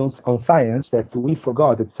so based on science that we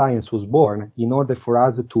forgot that science was born in order for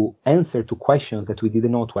us to answer to questions that we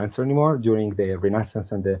didn't know to answer anymore during the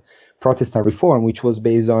Renaissance and the Protestant Reform, which was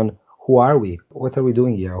based on who are we? What are we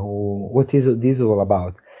doing here? What is this all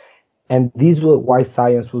about? And this was why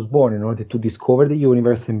science was born, in order to discover the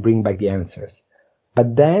universe and bring back the answers.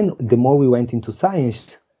 But then the more we went into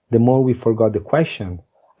science, the more we forgot the question,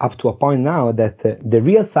 up to a point now that the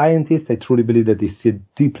real scientists, I truly believe that they still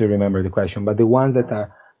deeply remember the question, but the ones that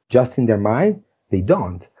are just in their mind, they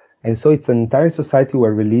don't. And so it's an entire society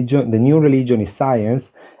where religion, the new religion is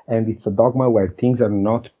science, and it's a dogma where things are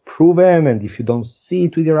not proven, and if you don't see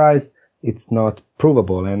it with your eyes, it's not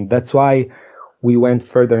provable. And that's why we went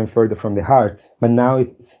further and further from the heart. But now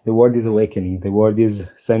the world is awakening. The world is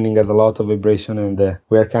sending us a lot of vibration, and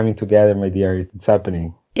we are coming together, my dear. It's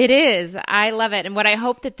happening. It is. I love it. And what I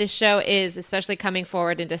hope that this show is, especially coming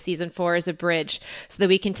forward into season 4, is a bridge so that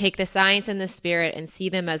we can take the science and the spirit and see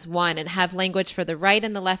them as one and have language for the right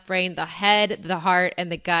and the left brain, the head, the heart, and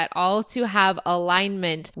the gut, all to have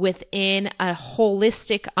alignment within a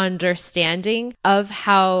holistic understanding of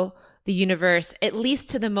how the universe, at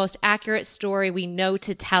least to the most accurate story we know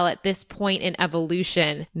to tell at this point in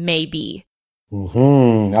evolution, may be.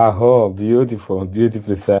 Mm-hmm. Oh, beautiful,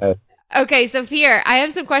 beautifully said. Okay, so here, I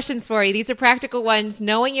have some questions for you. These are practical ones.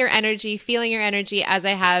 Knowing your energy, feeling your energy as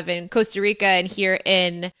I have in Costa Rica and here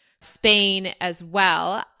in Spain as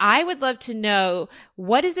well. I would love to know,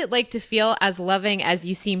 what is it like to feel as loving as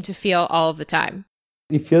you seem to feel all of the time?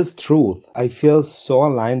 It feels truth. I feel so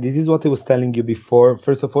aligned. This is what I was telling you before.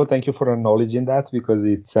 First of all, thank you for acknowledging that because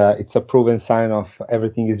it's a proven sign of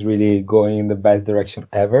everything is really going in the best direction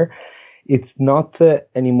ever. It's not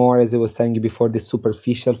anymore, as I was telling you before, the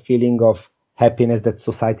superficial feeling of happiness that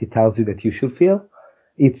society tells you that you should feel.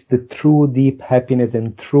 It's the true, deep happiness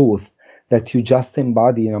and truth that you just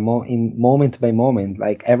embody in moment by moment.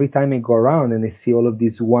 Like every time I go around and I see all of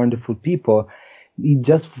these wonderful people, it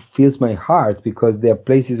just fills my heart because there are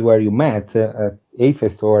places where you met at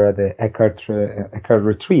AFest or at the Eckhart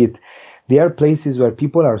retreat. There are places where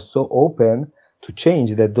people are so open to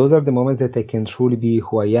change that those are the moments that I can truly be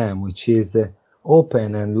who I am, which is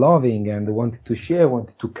open and loving and wanted to share,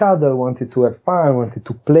 wanted to cuddle, wanted to have fun, wanted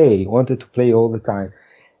to play all the time.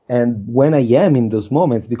 And when I am in those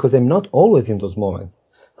moments, because I'm not always in those moments,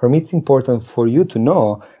 for me it's important for you to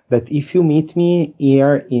know that if you meet me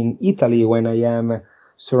here in Italy when I am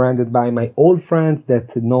surrounded by my old friends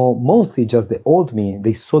that know mostly just the old me,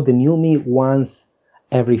 they saw the new me once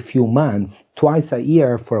every few months, twice a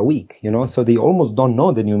year for a week, so they almost don't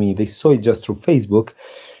know the new me. They saw it just through Facebook.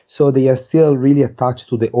 So they are still really attached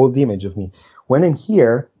to the old image of me. When I'm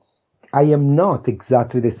here, I am not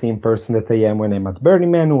exactly the same person that I am when I'm at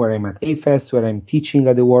Burning Man, where I'm at AFest, where I'm teaching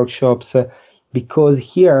at the workshops, because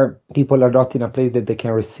here people are not in a place that they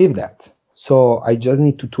can receive that. So I just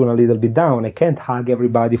need to tune a little bit down. I can't hug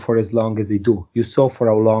everybody for as long as I do. You saw for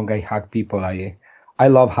how long I hug people. I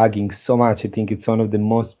love hugging so much. I think it's one of the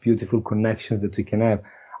most beautiful connections that we can have.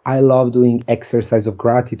 I love doing exercise of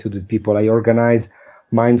gratitude with people. I organize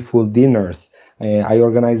mindful dinners. I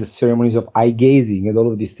organize ceremonies of eye gazing and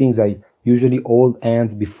all of these things. I usually hold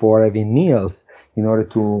hands before having meals in order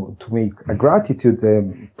to make a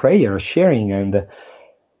gratitude prayer, sharing.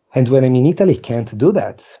 And when I'm in Italy, I can't do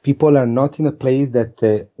that. People are not in a place that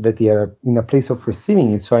they are in a place of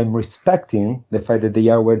receiving it. So I'm respecting the fact that they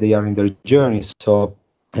are where they are in their journey. So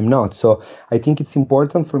I'm not. So I think it's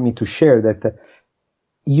important for me to share that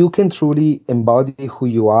you can truly embody who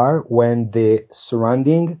you are when the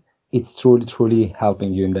surrounding it's truly, truly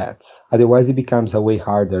helping you in that. Otherwise, it becomes a way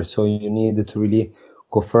harder. So you need to really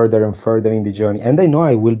go further and further in the journey. And I know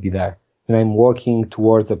I will be there. And I'm working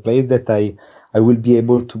towards a place that I will be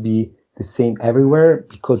able to be the same everywhere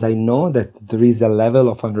because I know that there is a level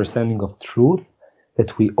of understanding of truth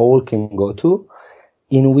that we all can go to,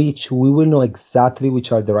 in which we will know exactly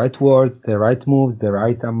which are the right words, the right moves, the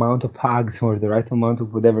right amount of hugs, or the right amount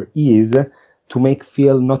of whatever is to make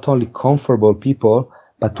feel not only comfortable people,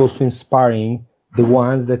 but also inspiring the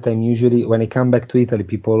ones that I'm usually, when I come back to Italy,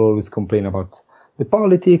 people always complain about the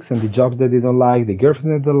politics and the jobs that they don't like, the girlfriends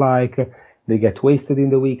that they don't like, they get wasted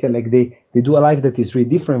in the weekend, like they do a life that is really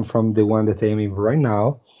different from the one that I am in right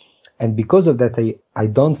now. And because of that, I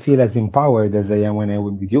don't feel as empowered as I am when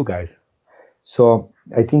I'm with you guys. So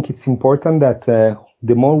I think it's important that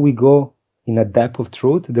the more we go in a depth of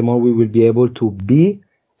truth, the more we will be able to be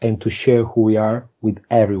and to share who we are with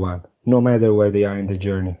everyone, no matter where they are in the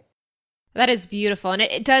journey. That is beautiful. And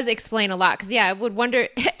it does explain a lot. Because, yeah, I would wonder,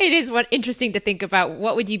 it is interesting to think about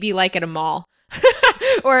what would you be like at a mall?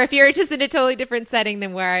 Or if you're just in a totally different setting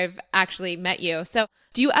than where I've actually met you. So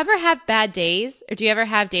do you ever have bad days? Or do you ever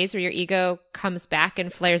have days where your ego comes back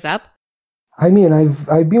and flares up? I mean,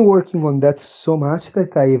 I've been working on that so much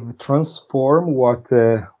that I've transformed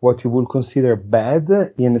what you would consider bad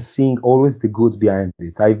in seeing always the good behind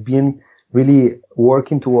it. I've been really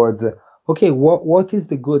working towards, okay, what is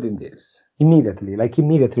the good in this? Immediately,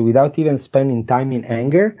 without even spending time in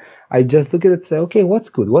anger, I just look at it and say, okay, what's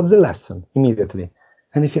good? What's the lesson? Immediately.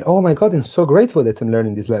 And I feel, oh my God, I'm so grateful that I'm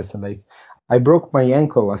learning this lesson. Like, I broke my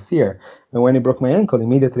ankle last year. And when I broke my ankle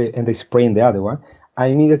immediately, and I sprained the other one, I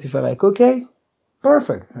immediately felt like, okay,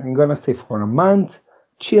 perfect. I'm gonna stay for a month,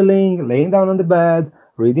 chilling, laying down on the bed,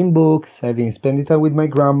 reading books, having spent time with my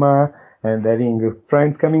grandma, and having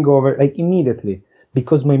friends coming over, like immediately.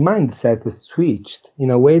 Because my mindset has switched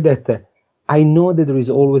in a way that I know that there is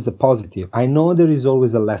always a positive. I know there is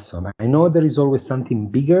always a lesson. I know there is always something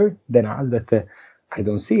bigger than us that I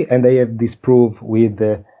don't see. And I have this proof with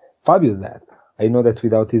Fabio's dad. I know that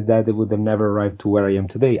without his dad, I would have never arrived to where I am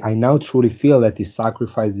today. I now truly feel that he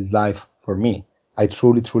sacrificed his life for me. I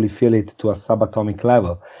truly, truly feel it to a subatomic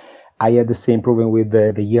level. I had the same problem with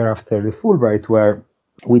the year after the Fulbright, where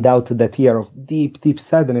without that year of deep, deep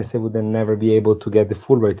sadness, I would have never be able to get the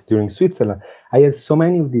Fulbright during Switzerland. I had so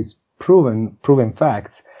many of these proven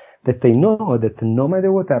facts that I know that no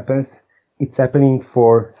matter what happens, it's happening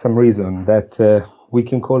for some reason that we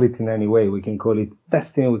can call it in any way. We can call it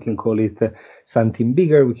destiny, we can call it something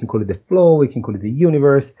bigger, we can call it the flow, we can call it the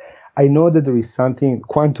universe. I know that there is something,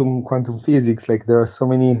 quantum physics, like there are so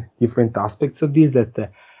many different aspects of this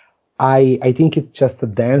that I think it's just a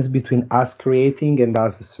dance between us creating and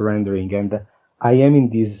us surrendering. And I am in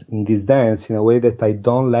this dance in a way that I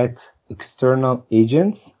don't let external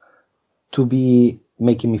agents to be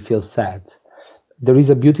making me feel sad. There is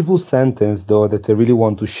a beautiful sentence, though, that I really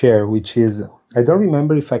want to share, which is, I don't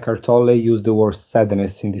remember if Eckhart Tolle used the word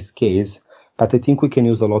sadness in this case, but I think we can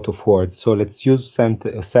use a lot of words. So let's use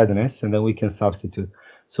sadness, and then we can substitute.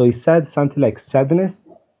 So he said something like, sadness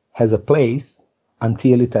has a place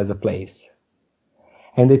until it has a place.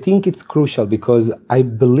 And I think it's crucial because I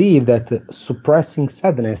believe that suppressing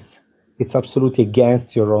sadness, it's absolutely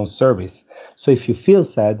against your own service. So if you feel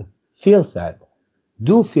sad, feel sad.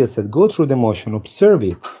 Do feel sad, go through the emotion, observe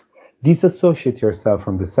it, disassociate yourself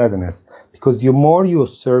from the sadness, because the more you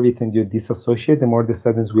observe it and you disassociate, the more the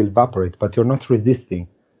sadness will evaporate, but you're not resisting,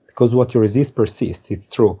 because what you resist persists. It's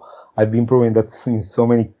true. I've been proving that in so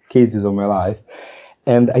many cases of my life.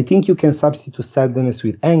 And I think you can substitute sadness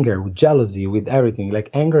with anger, with jealousy, with everything. Like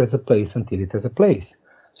anger has a place until it has a place.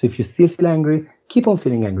 So if you still feel angry, keep on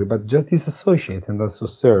feeling angry, but just disassociate and also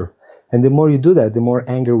serve. And the more you do that, the more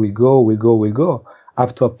anger will go,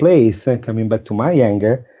 up to a place, coming back to my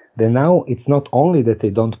anger, then now it's not only that I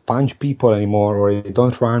don't punch people anymore, or I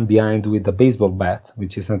don't run behind with a baseball bat,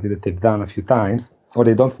 which is something that I've done a few times, or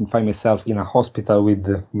I don't find myself in a hospital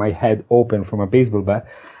with my head open from a baseball bat.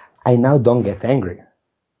 I now don't get angry.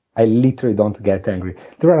 I literally don't get angry.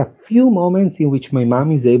 There are a few moments in which my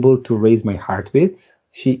mom is able to raise my heartbeat.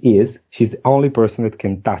 She's the only person that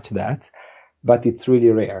can touch that, but it's really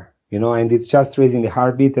rare. And it's just raising the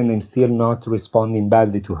heartbeat and I'm still not responding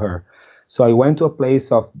badly to her. So I went to a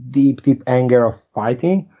place of deep anger, of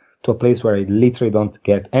fighting, to a place where I literally don't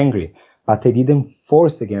get angry. But I didn't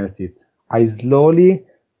force against it. I slowly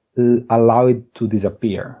allow it to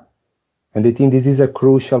disappear. And I think this is a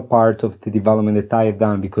crucial part of the development that I have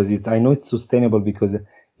done, because I know it's sustainable, because it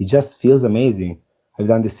just feels amazing. I've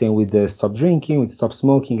done the same with the stop drinking, with stop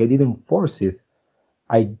smoking. I didn't force it.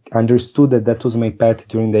 I understood that was my path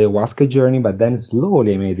during the ayahuasca journey, but then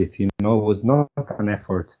slowly I made it, it was not an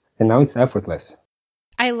effort. And now it's effortless.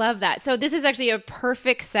 I love that. So this is actually a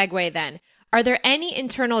perfect segue then. Are there any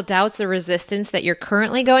internal doubts or resistance that you're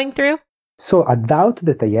currently going through? So a doubt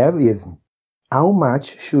that I have is, how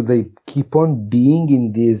much should I keep on being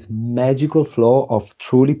in this magical flow of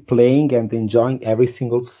truly playing and enjoying every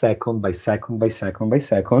single second by second by second by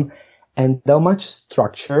second, and how much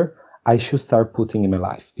structure I should start putting in my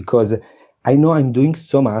life? Because I know I'm doing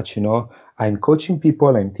so much, I'm coaching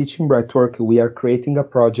people, I'm teaching breathwork, we are creating a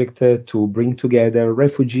project to bring together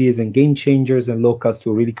refugees and game changers and locals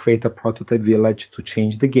to really create a prototype village to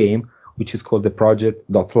change the game, which is called the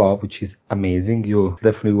Project.Love, which is amazing. You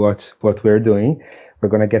definitely watch what we're doing. We're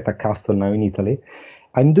going to get a castle now in Italy.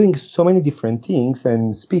 I'm doing so many different things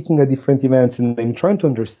and speaking at different events, and I'm trying to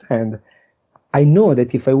understand. I know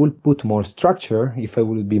that if I will put more structure, if I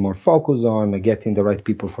will be more focused on getting the right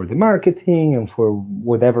people for the marketing and for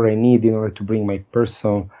whatever I need in order to bring my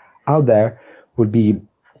person out there, would be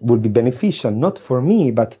beneficial, not for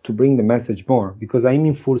me, but to bring the message more, because I'm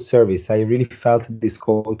in full service. I really felt this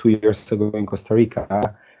call 2 years ago in Costa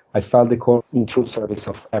Rica. I felt the call in true service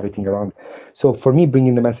of everything around. So for me,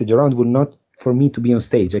 bringing the message around would not for me to be on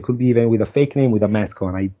stage. I could be even with a fake name, with a mask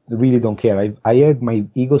on. I really don't care. I had my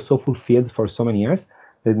ego so fulfilled for so many years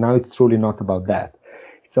that now it's truly not about that.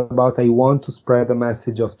 It's about, I want to spread a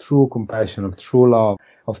message of true compassion, of true love,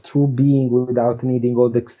 of true being without needing all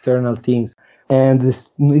the external things. And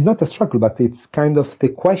it's not a struggle, but it's kind of the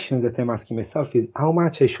questions that I'm asking myself is how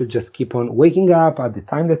much I should just keep on waking up at the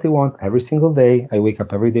time that I want every single day. I wake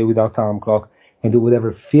up every day without alarm clock and do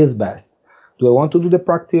whatever feels best. Do I want to do the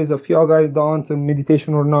practice of yoga? I don't,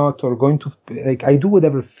 meditation or not, or going to, I do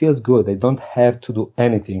whatever feels good. I don't have to do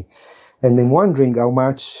anything. And I'm wondering how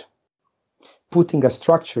much putting a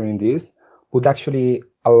structure in this would actually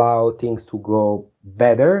allow things to go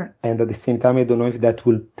better. And at the same time, I don't know if that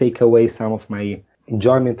will take away some of my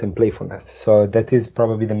enjoyment and playfulness. So that is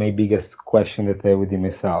probably my biggest question that I have within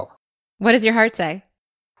myself. What does your heart say?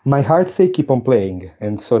 My heart says keep on playing.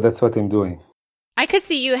 And so that's what I'm doing. I could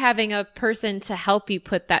see you having a person to help you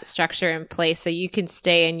put that structure in place so you can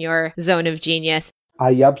stay in your zone of genius.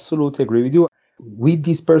 I absolutely agree with you. With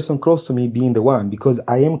this person close to me being the one, because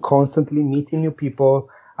I am constantly meeting new people.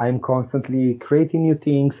 I'm constantly creating new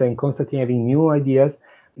things and constantly having new ideas.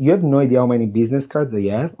 you have no idea how many business cards I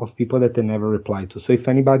have of people that I never reply to. So if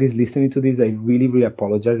anybody's listening to this, I really, really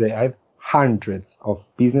apologize. I have hundreds of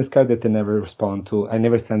business cards that I never respond to. I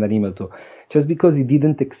never send an email to, just because it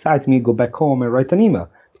didn't excite me to go back home and write an email,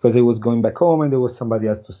 because I was going back home and there was somebody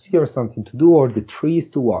else to see or something to do or the trees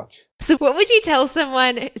to watch. So what would you tell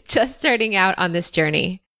someone just starting out on this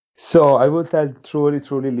journey? So I would tell, truly,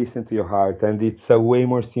 truly listen to your heart. And it's a way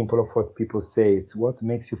more simple of what people say. It's what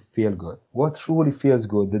makes you feel good. What truly feels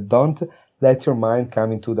good. Don't let your mind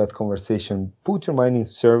come into that conversation. Put your mind in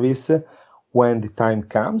service when the time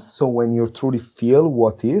comes. So when you truly feel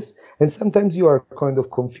what is, and sometimes you are kind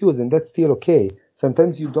of confused, and that's still okay.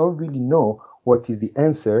 Sometimes you don't really know what is the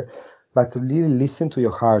answer, but really listen to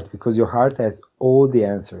your heart, because your heart has all the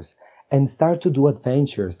answers. And start to do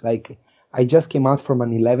adventures. Like, I just came out from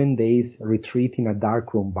an 11 days retreat in a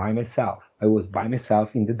dark room by myself. I was by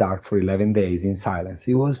myself in the dark for 11 days in silence.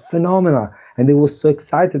 It was phenomenal. And I was so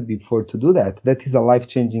excited before to do that. That is a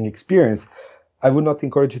life-changing experience. I would not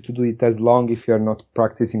encourage you to do it as long if you are not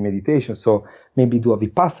practicing meditation. So maybe do a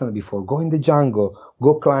Vipassana before. Go in the jungle,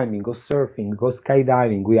 go climbing, go surfing, go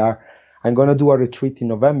skydiving. I'm going to do a retreat in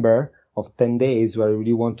November of 10 days where I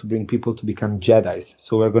really want to bring people to become Jedis.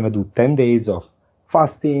 So we're going to do 10 days of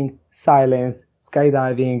fasting, silence,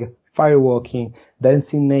 skydiving, firewalking,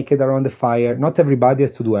 dancing naked around the fire. Not everybody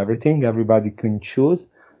has to do everything. Everybody can choose,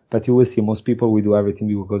 but you will see most people will do everything,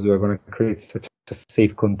 because we are going to create such a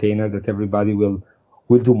safe container that everybody will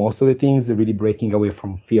do most of the things, really breaking away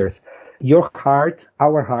from fears. Your heart,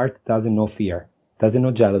 our heart, doesn't know fear, doesn't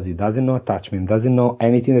know jealousy, doesn't know attachment, doesn't know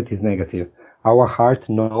anything that is negative. Our heart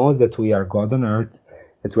knows that we are God on earth,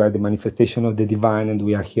 that we are the manifestation of the divine, and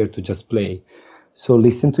we are here to just play. So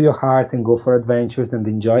listen to your heart and go for adventures and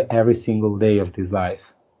enjoy every single day of this life.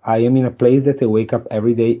 I am in a place that I wake up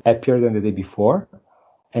every day happier than the day before,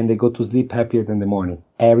 and I go to sleep happier than the morning.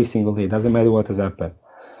 Every single day. Doesn't matter what has happened.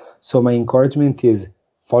 So my encouragement is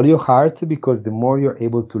follow your heart, because the more you're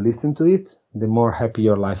able to listen to it, the more happy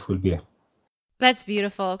your life will be. That's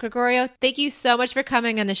beautiful. Gregorio, thank you so much for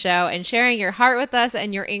coming on the show and sharing your heart with us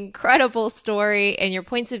and your incredible story and your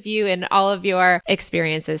points of view and all of your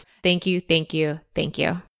experiences. Thank you, thank you, thank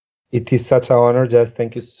you. It is such an honor, Jess.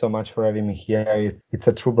 Thank you so much for having me here. It's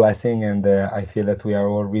a true blessing, and I feel that we are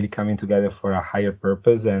all really coming together for a higher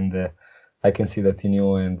purpose, and I can see that in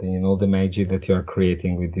you and in all the magic that you are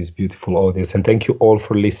creating with this beautiful audience. And thank you all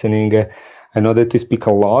for listening. I know that I speak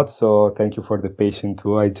a lot, so thank you for the patience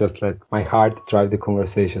too. I just let my heart drive the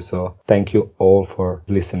conversation. So thank you all for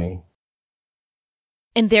listening.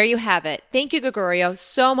 And there you have it. Thank you, Gregorio,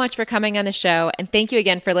 so much for coming on the show. And thank you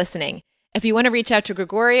again for listening. If you want to reach out to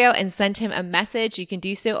Gregorio and send him a message, you can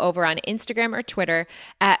do so over on Instagram or Twitter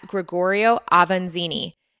at Gregorio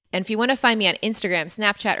Avanzini. And if you want to find me on Instagram,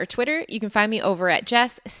 Snapchat, or Twitter, you can find me over at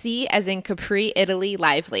Jess, C as in Capri, Italy,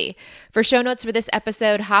 Lively. For show notes for this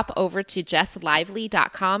episode, hop over to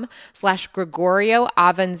jesslively.com/Gregorio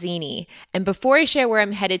Avanzini. And before I share where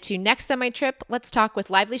I'm headed to next on my trip, let's talk with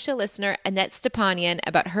Lively Show listener Annette Stepanian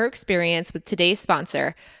about her experience with today's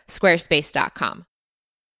sponsor, Squarespace.com.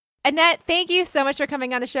 Annette, thank you so much for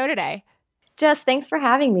coming on the show today. Jess, thanks for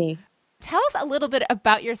having me. Tell us a little bit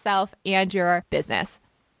about yourself and your business.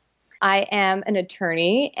 I am an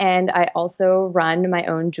attorney, and I also run my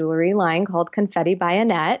own jewelry line called Confetti by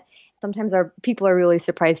Annette. Sometimes people are really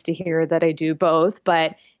surprised to hear that I do both,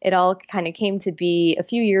 but it all kind of came to be a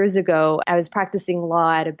few years ago. I was practicing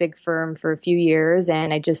law at a big firm for a few years,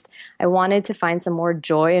 and I wanted to find some more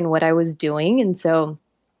joy in what I was doing. And so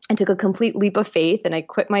I took a complete leap of faith and I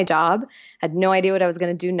quit my job, had no idea what I was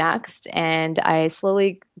going to do next. And I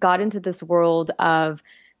slowly got into this world of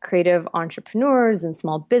creative entrepreneurs and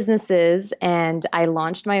small businesses, and I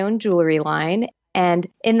launched my own jewelry line. And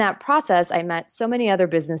in that process, I met so many other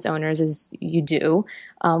business owners, as you do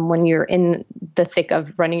when you're in the thick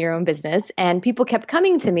of running your own business. And people kept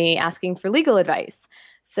coming to me asking for legal advice.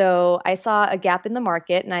 So I saw a gap in the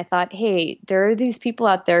market, and I thought, hey, there are these people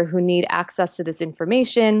out there who need access to this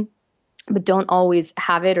information, but don't always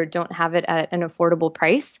have it or don't have it at an affordable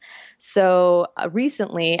price. So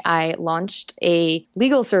recently, I launched a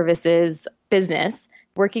legal services business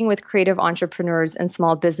working with creative entrepreneurs and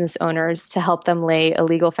small business owners to help them lay a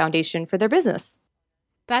legal foundation for their business.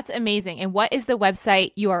 That's amazing. And what is the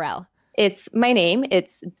website URL? It's my name.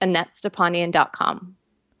 It's AnnetteStepanian.com.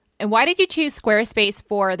 And why did you choose Squarespace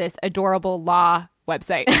for this adorable law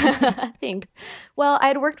website. Thanks. Well, I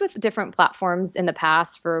had worked with different platforms in the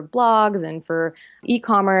past for blogs and for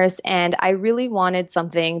e-commerce, and I really wanted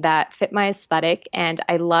something that fit my aesthetic. And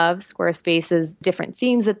I love Squarespace's different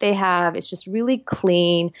themes that they have. It's just really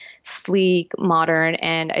clean, sleek, modern,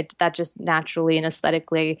 and that just naturally and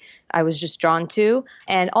aesthetically I was just drawn to.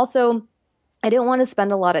 And also, I didn't want to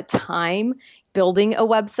spend a lot of time building a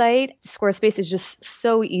website. Squarespace is just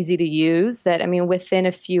so easy to use that, within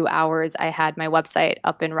a few hours, I had my website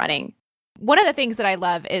up and running. One of the things that I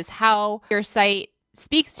love is how your site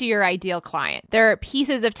speaks to your ideal client. There are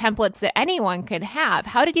pieces of templates that anyone could have.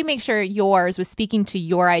 How did you make sure yours was speaking to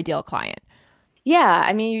your ideal client?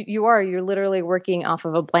 Yeah, you're literally working off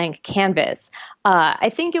of a blank canvas. I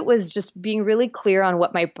think it was just being really clear on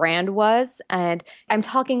what my brand was. And I'm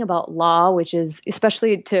talking about law, which is,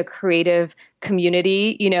 especially to a creative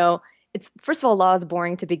community, it's, first of all, law is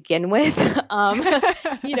boring to begin with,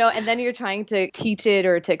 and then you're trying to teach it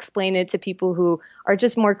or to explain it to people who are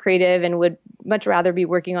just more creative and would much rather be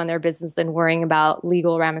working on their business than worrying about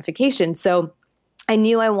legal ramifications. So I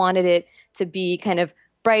knew I wanted it to be kind of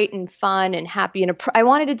bright and fun and happy, and I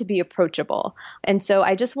wanted it to be approachable. And so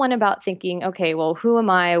I just went about thinking, okay, well, who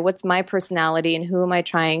am I? What's my personality? And who am I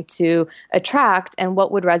trying to attract? And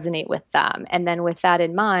what would resonate with them? And then with that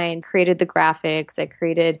in mind, created the graphics, I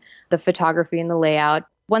created the photography and the layout.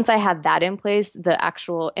 Once I had that in place, the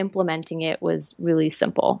actual implementing it was really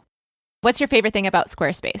simple. What's your favorite thing about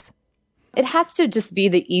Squarespace? It has to just be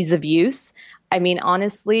the ease of use.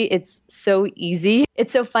 Honestly, it's so easy.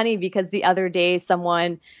 It's so funny because the other day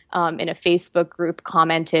someone in a Facebook group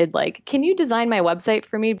commented like, "Can you design my website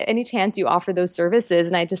for me? Any chance you offer those services?"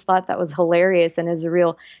 And I just thought that was hilarious and is a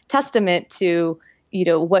real testament to,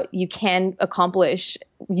 what you can accomplish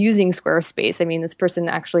using Squarespace. This person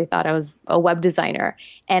actually thought I was a web designer.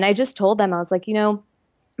 And I just told them, I was like,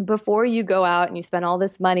 before you go out and you spend all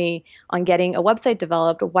this money on getting a website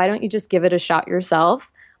developed, why don't you just give it a shot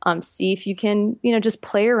yourself? See if you can, just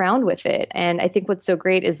play around with it. And I think what's so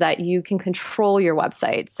great is that you can control your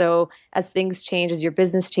website. So as things change, as your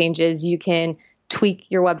business changes, you can tweak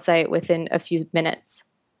your website within a few minutes.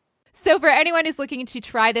 So for anyone who's looking to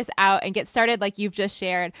try this out and get started like you've just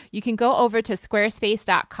shared, you can go over to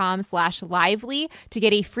squarespace.com/lively to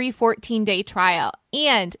get a free 14-day trial.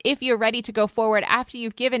 And if you're ready to go forward after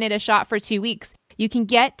you've given it a shot for 2 weeks, you can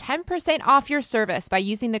get 10% off your service by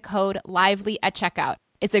using the code LIVELY at checkout.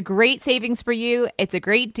 It's a great savings for you. It's a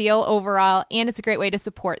great deal overall, and it's a great way to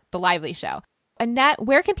support The Lively Show. Annette,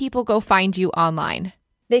 where can people go find you online?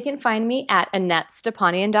 They can find me at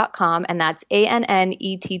AnnetteStepanian.com, and that's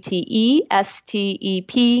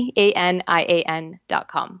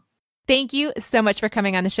AnnetteStepanian.com. Thank you so much for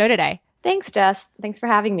coming on the show today. Thanks, Jess. Thanks for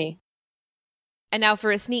having me. And now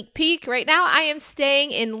for a sneak peek. Right now, I am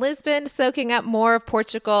staying in Lisbon, soaking up more of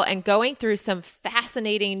Portugal and going through some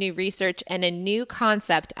fascinating new research and a new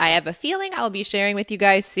concept I have a feeling I'll be sharing with you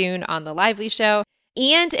guys soon on The Lively Show.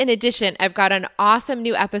 And in addition, I've got an awesome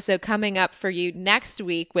new episode coming up for you next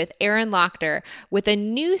week with Aaron Lochter with a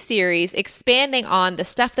new series expanding on the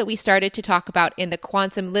stuff that we started to talk about in the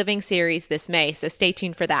Quantum Living series this May. So stay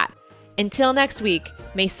tuned for that. Until next week,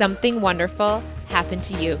 may something wonderful happen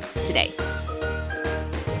to you today.